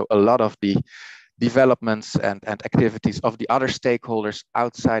also a lot of the developments and activities of the other stakeholders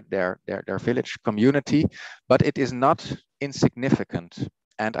outside their village community, but it is not insignificant.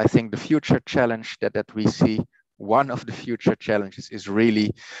 And I think the future challenge that we see, one of the future challenges is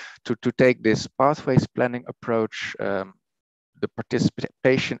really to take this pathways planning approach, the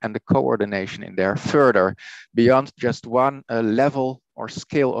participation and the coordination in there further beyond just one level or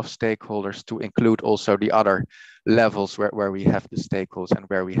scale of stakeholders to include also the other levels where we have the stakeholders and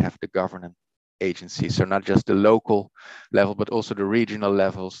where we have the governance agencies. So not just the local level, but also the regional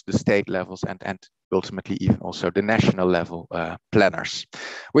levels, the state levels, and ultimately even also the national level planners.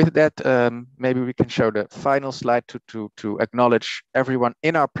 With that, maybe we can show the final slide to acknowledge everyone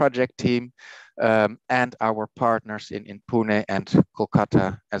in our project team and our partners in Pune and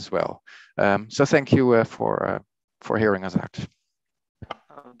Kolkata as well. So thank you for hearing us out.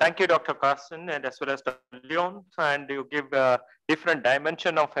 Thank you, Dr. Carsten, and as well as Dr. Leon, and you give a different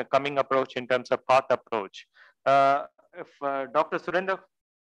dimension of a coming approach in terms of path approach. If Dr. Surendra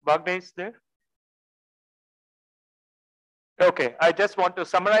Bagde is there? Okay, I just want to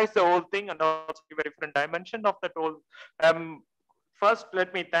summarize the whole thing and also give a different dimension of that whole. First,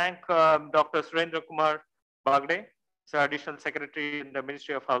 let me thank Dr. Surendra Kumar Bagde, Additional Secretary in the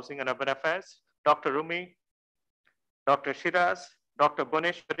Ministry of Housing and Urban Affairs, Dr. Rumi, Dr. Shiraz, Dr.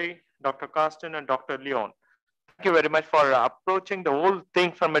 Boneshwari, Dr. Carsten, and Dr. Leon. Thank you very much for approaching the whole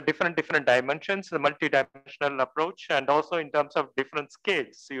thing from a different dimensions, the multi-dimensional approach, and also in terms of different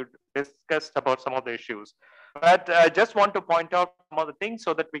scales. You discussed about some of the issues. But I just want to point out some of the things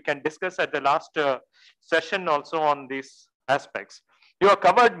so that we can discuss at the last session also on these aspects. You have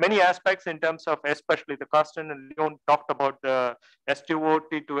covered many aspects in terms of, especially the Carsten and Leon talked about the S2O,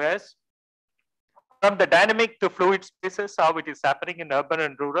 T2S. From the dynamic to fluid spaces, how it is happening in urban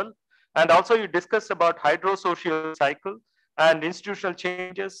and rural. And also you discussed about hydrosocial cycle and institutional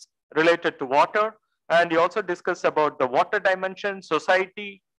changes related to water. And you also discussed about the water dimension,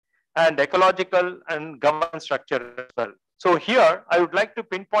 society, and ecological and governance structure as well. So here, I would like to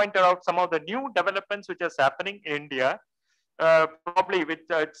pinpoint out some of the new developments which is happening in India. Probably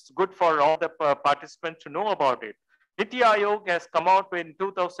it's good for all the participants to know about it. Niti Aayog has come out in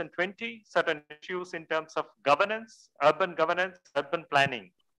 2020 certain issues in terms of governance, urban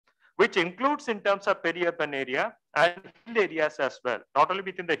planning, which includes in terms of peri-urban area and hill areas as well, not only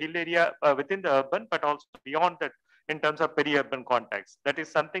within the hill area, within the urban, but also beyond that in terms of peri-urban context. That is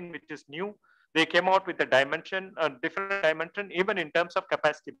something which is new. They came out with a dimension, a different dimension, even in terms of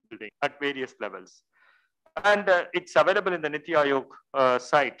capacity building at various levels. And it's available in the Niti Aayog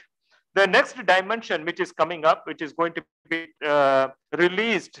site. The next dimension which is coming up, which is going to be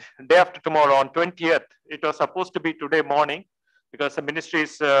released day after tomorrow on 20th. It was supposed to be today morning because the ministry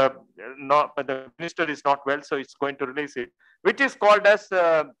is the minister is not well, so it's going to release it, which is called as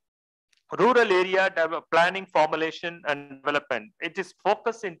rural area planning, formulation and development. It is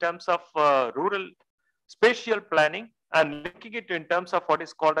focused in terms of rural spatial planning and linking it in terms of what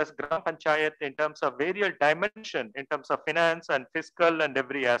is called as Gram Panchayat in terms of various dimension in terms of finance and fiscal and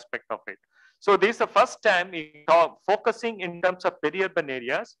every aspect of it. So this is the first time focusing in terms of peri-urban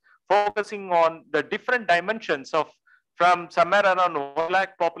areas, focusing on the different dimensions of from somewhere around 1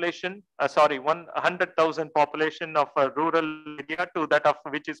 lakh population, 100,000 population of a rural area to that of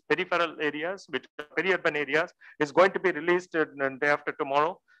which is peripheral areas, which peri-urban areas is going to be released day after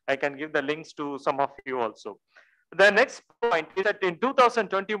tomorrow. I can give the links to some of you also. The next point is that in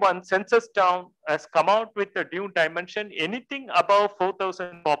 2021, Census Town has come out with a new dimension, anything above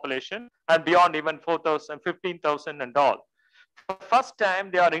 4,000 population and beyond even 4,000, 15,000 and all. For the first time,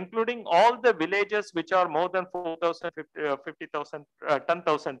 they are including all the villages which are more than 4,000, 50,000,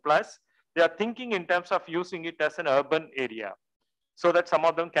 10,000 plus. They are thinking in terms of using it as an urban area so that some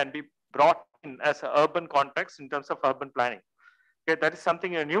of them can be brought in as an urban context in terms of urban planning. Okay, that is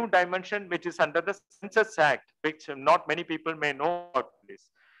something, a new dimension which is under the Census Act, which not many people may know about this.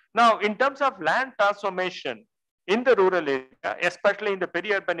 Now, in terms of land transformation in the rural area, especially in the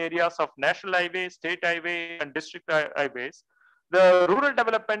peri-urban areas of national highways, state highway and district highways, the rural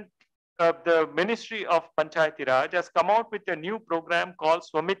development of the Ministry of Panchayati Raj has come out with a new program called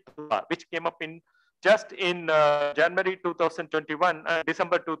Swamitwa, which came up just in January 2021 and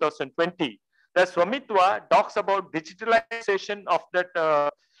December 2020. The Swamitwa talks about digitalization of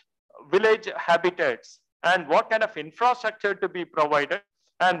that village habitats and what kind of infrastructure to be provided.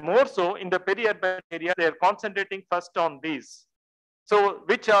 And more so in the peri-urban area, they are concentrating first on these. So,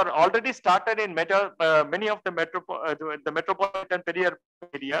 which are already started in many of the metropolitan peri-urban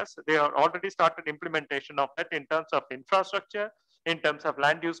areas. They are already started implementation of that in terms of infrastructure, in terms of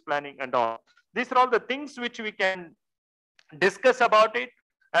land use planning and all. These are all the things which we can discuss about it.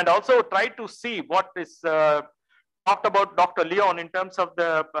 And also try to see what is talked about Dr. Leon in terms of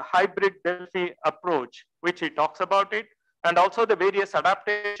the hybrid Delphi approach, which he talks about it, and also the various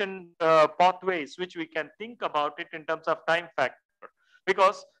adaptation pathways, which we can think about it in terms of time factor.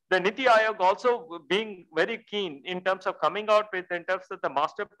 Because the Niti Aayog also being very keen in terms of coming out with in terms of the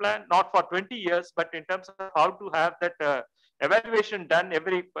master plan, not for 20 years, but in terms of how to have that evaluation done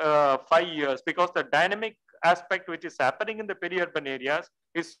every 5 years, because the dynamic aspect which is happening in the peri-urban areas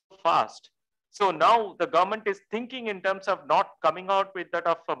is fast. So now the government is thinking in terms of not coming out with that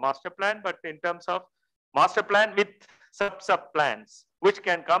of a master plan, but in terms of master plan with sub plans, which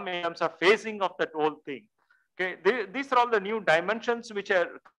can come in terms of phasing of that whole thing. Okay, these are all the new dimensions which are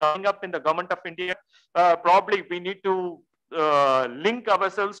coming up in the government of India. Probably we need to link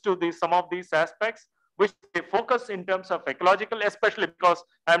ourselves to some of these aspects, which they focus in terms of ecological, especially because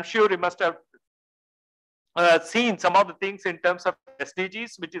I'm sure you must have seen some of the things in terms of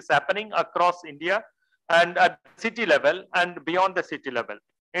SDGs, which is happening across India and at city level and beyond the city level.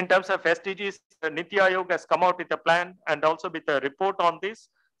 In terms of SDGs, Niti Aayog has come out with a plan and also with a report on this.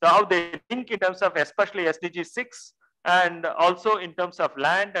 So how they think in terms of especially SDG 6 and also in terms of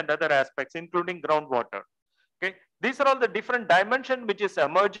land and other aspects, including groundwater. Okay, these are all the different dimensions which is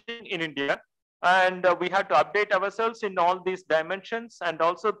emerging in India, and we have to update ourselves in all these dimensions and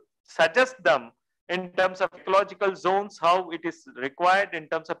also suggest them in terms of ecological zones, how it is required in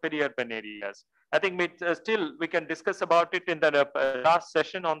terms of peri-urban areas. I think still we can discuss about it in the last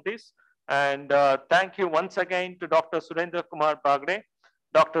session on this. And thank you once again to Dr. Surendra Kumar Bagre,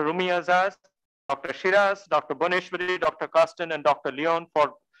 Dr. Rumi Azaz, Dr. Shiraz, Dr. Boneshwari, Dr. Karsten, and Dr. Leon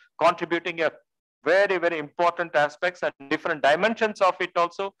for contributing a very, very important aspects and different dimensions of it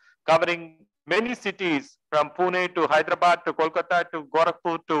also, covering many cities from Pune to Hyderabad to Kolkata to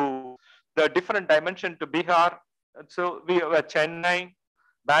Gorakhpur to the different dimension to Bihar. So we have Chennai,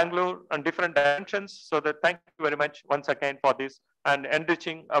 Bangalore, and different dimensions. So that thank you very much once again for this and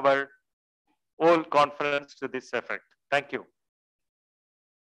enriching our whole conference to this effect. Thank you.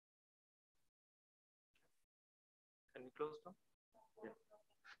 Can we close now?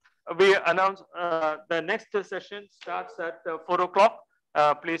 Yeah. We announce the next session starts at 4 o'clock.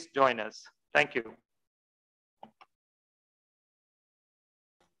 Please join us. Thank you.